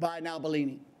here by now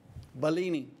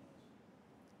Bellini.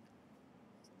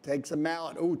 Takes a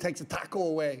mallet. Ooh, takes a taco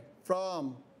away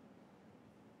from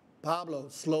Pablo.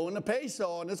 Slowing the pace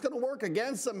on. It's going to work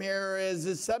against him here as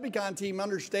this Sebicon team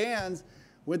understands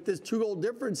with this 2-goal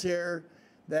difference here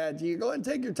that you go ahead and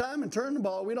take your time and turn the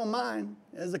ball. We don't mind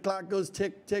as the clock goes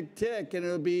tick, tick, tick. And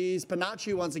it'll be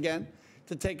Spinacci once again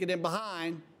to take it in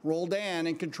behind, Roldan,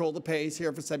 and control the pace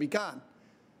here for Sebicon.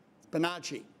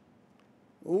 Spinacci.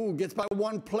 Ooh, gets by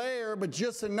one player, but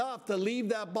just enough to leave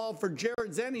that ball for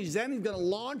Jared Zenny. Zenny's going to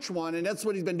launch one, and that's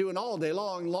what he's been doing all day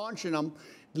long, launching them.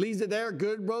 Leaves it there.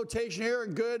 Good rotation here,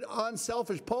 and good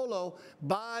unselfish polo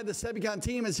by the Sebicon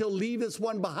team as he'll leave this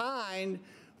one behind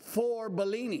for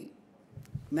Bellini.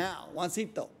 Now,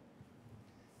 Juancito.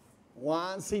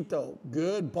 Juancito,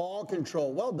 good ball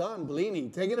control. Well done, Bellini.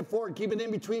 Taking it forward, keeping it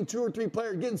in between 2 or 3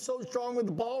 players. Getting so strong with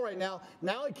the ball right now.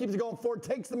 Now he keeps it going forward,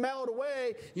 takes the mallet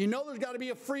away. You know there's got to be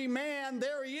a free man.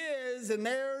 There he is, and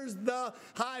there's the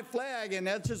high flag. And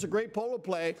that's just a great polo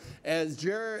play as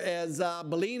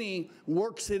Bellini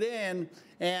works it in.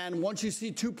 And once you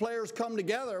see 2 players come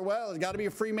together, well, there's got to be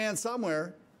a free man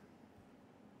somewhere.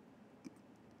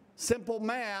 Simple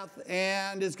math,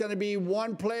 and it's going to be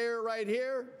 1 player right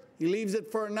here. He leaves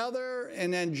it for another,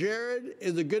 and then Jared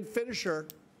is a good finisher.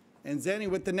 And Zenny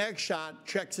with the next shot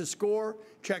checks his score,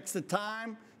 checks the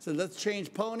time. So let's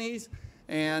change ponies,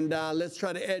 and let's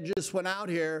try to edge this one out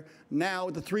here now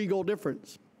with the 3-goal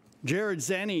difference. Jared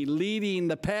Zenny leading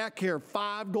the pack here.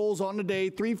 5 goals on the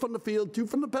day, 3 from the field, 2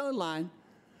 from the penalty line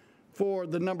for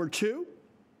the number 2.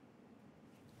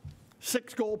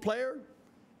 6-goal player.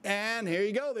 And here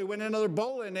you go. They win another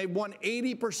bowling. They won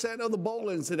 80% of the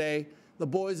bowlings today, the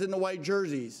boys in the white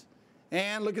jerseys.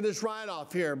 And look at this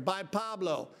ride-off here by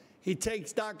Pablo. He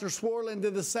takes Dr. Swarland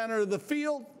to the center of the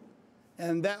field,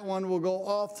 and that one will go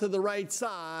off to the right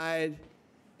side.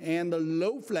 And the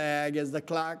low flag as the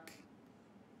clock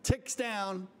ticks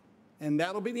down, and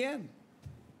that'll be the end.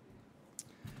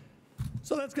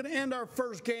 So that's going to end our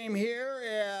first game here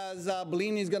as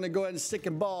Bellini's going to go ahead and stick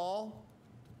a ball.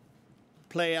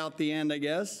 Play out the end, I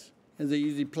guess, as they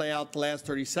usually play out the last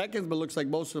 30 seconds, but it looks like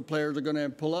most of the players are going to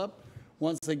pull up.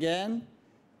 Once again,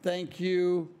 thank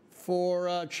you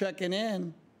for checking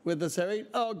in with us, Harry.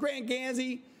 Oh, Grant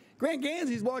Gansey. Grant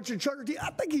Gansey's watching ChukkerTV. I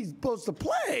think he's supposed to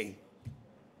play.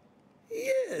 He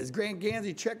is. Grant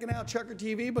Gansey checking out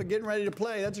ChukkerTV, but getting ready to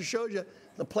play. That just shows you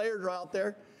the players are out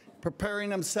there preparing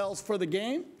themselves for the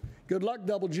game. Good luck,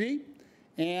 Double G.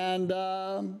 And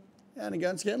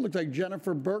again, looks like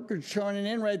Jennifer Burke is joining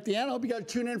in right at the end. I hope you guys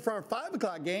tune in for our 5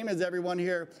 o'clock game as everyone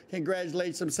here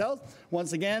congratulates themselves.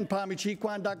 Once again, Pami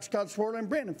Chiquan, Dr. Scott Swarland,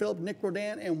 Brandon Phillips, Nick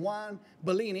Rodan, and Juan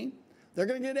Bellini. They're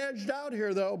going to get edged out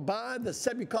here, though, by the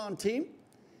Sebucon team.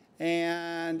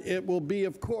 And it will be,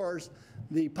 of course,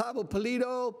 the Pablo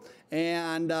Polito,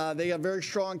 and they have a very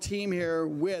strong team here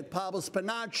with Pablo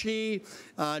Spinacci,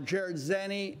 Jared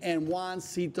Zenny, and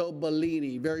Juancito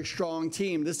Bellini. Very strong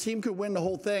team. This team could win the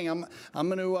whole thing. We're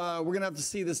gonna have to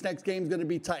see. This next game is gonna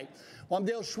be tight. Well, I'm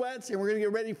Dale Schwetz, and we're gonna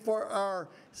get ready for our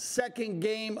second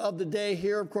game of the day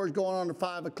here. Of course, going on to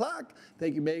 5 o'clock.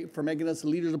 Thank you for making us the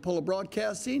leaders of polo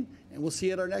broadcasting, and we'll see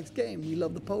you at our next game. We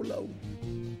love the polo.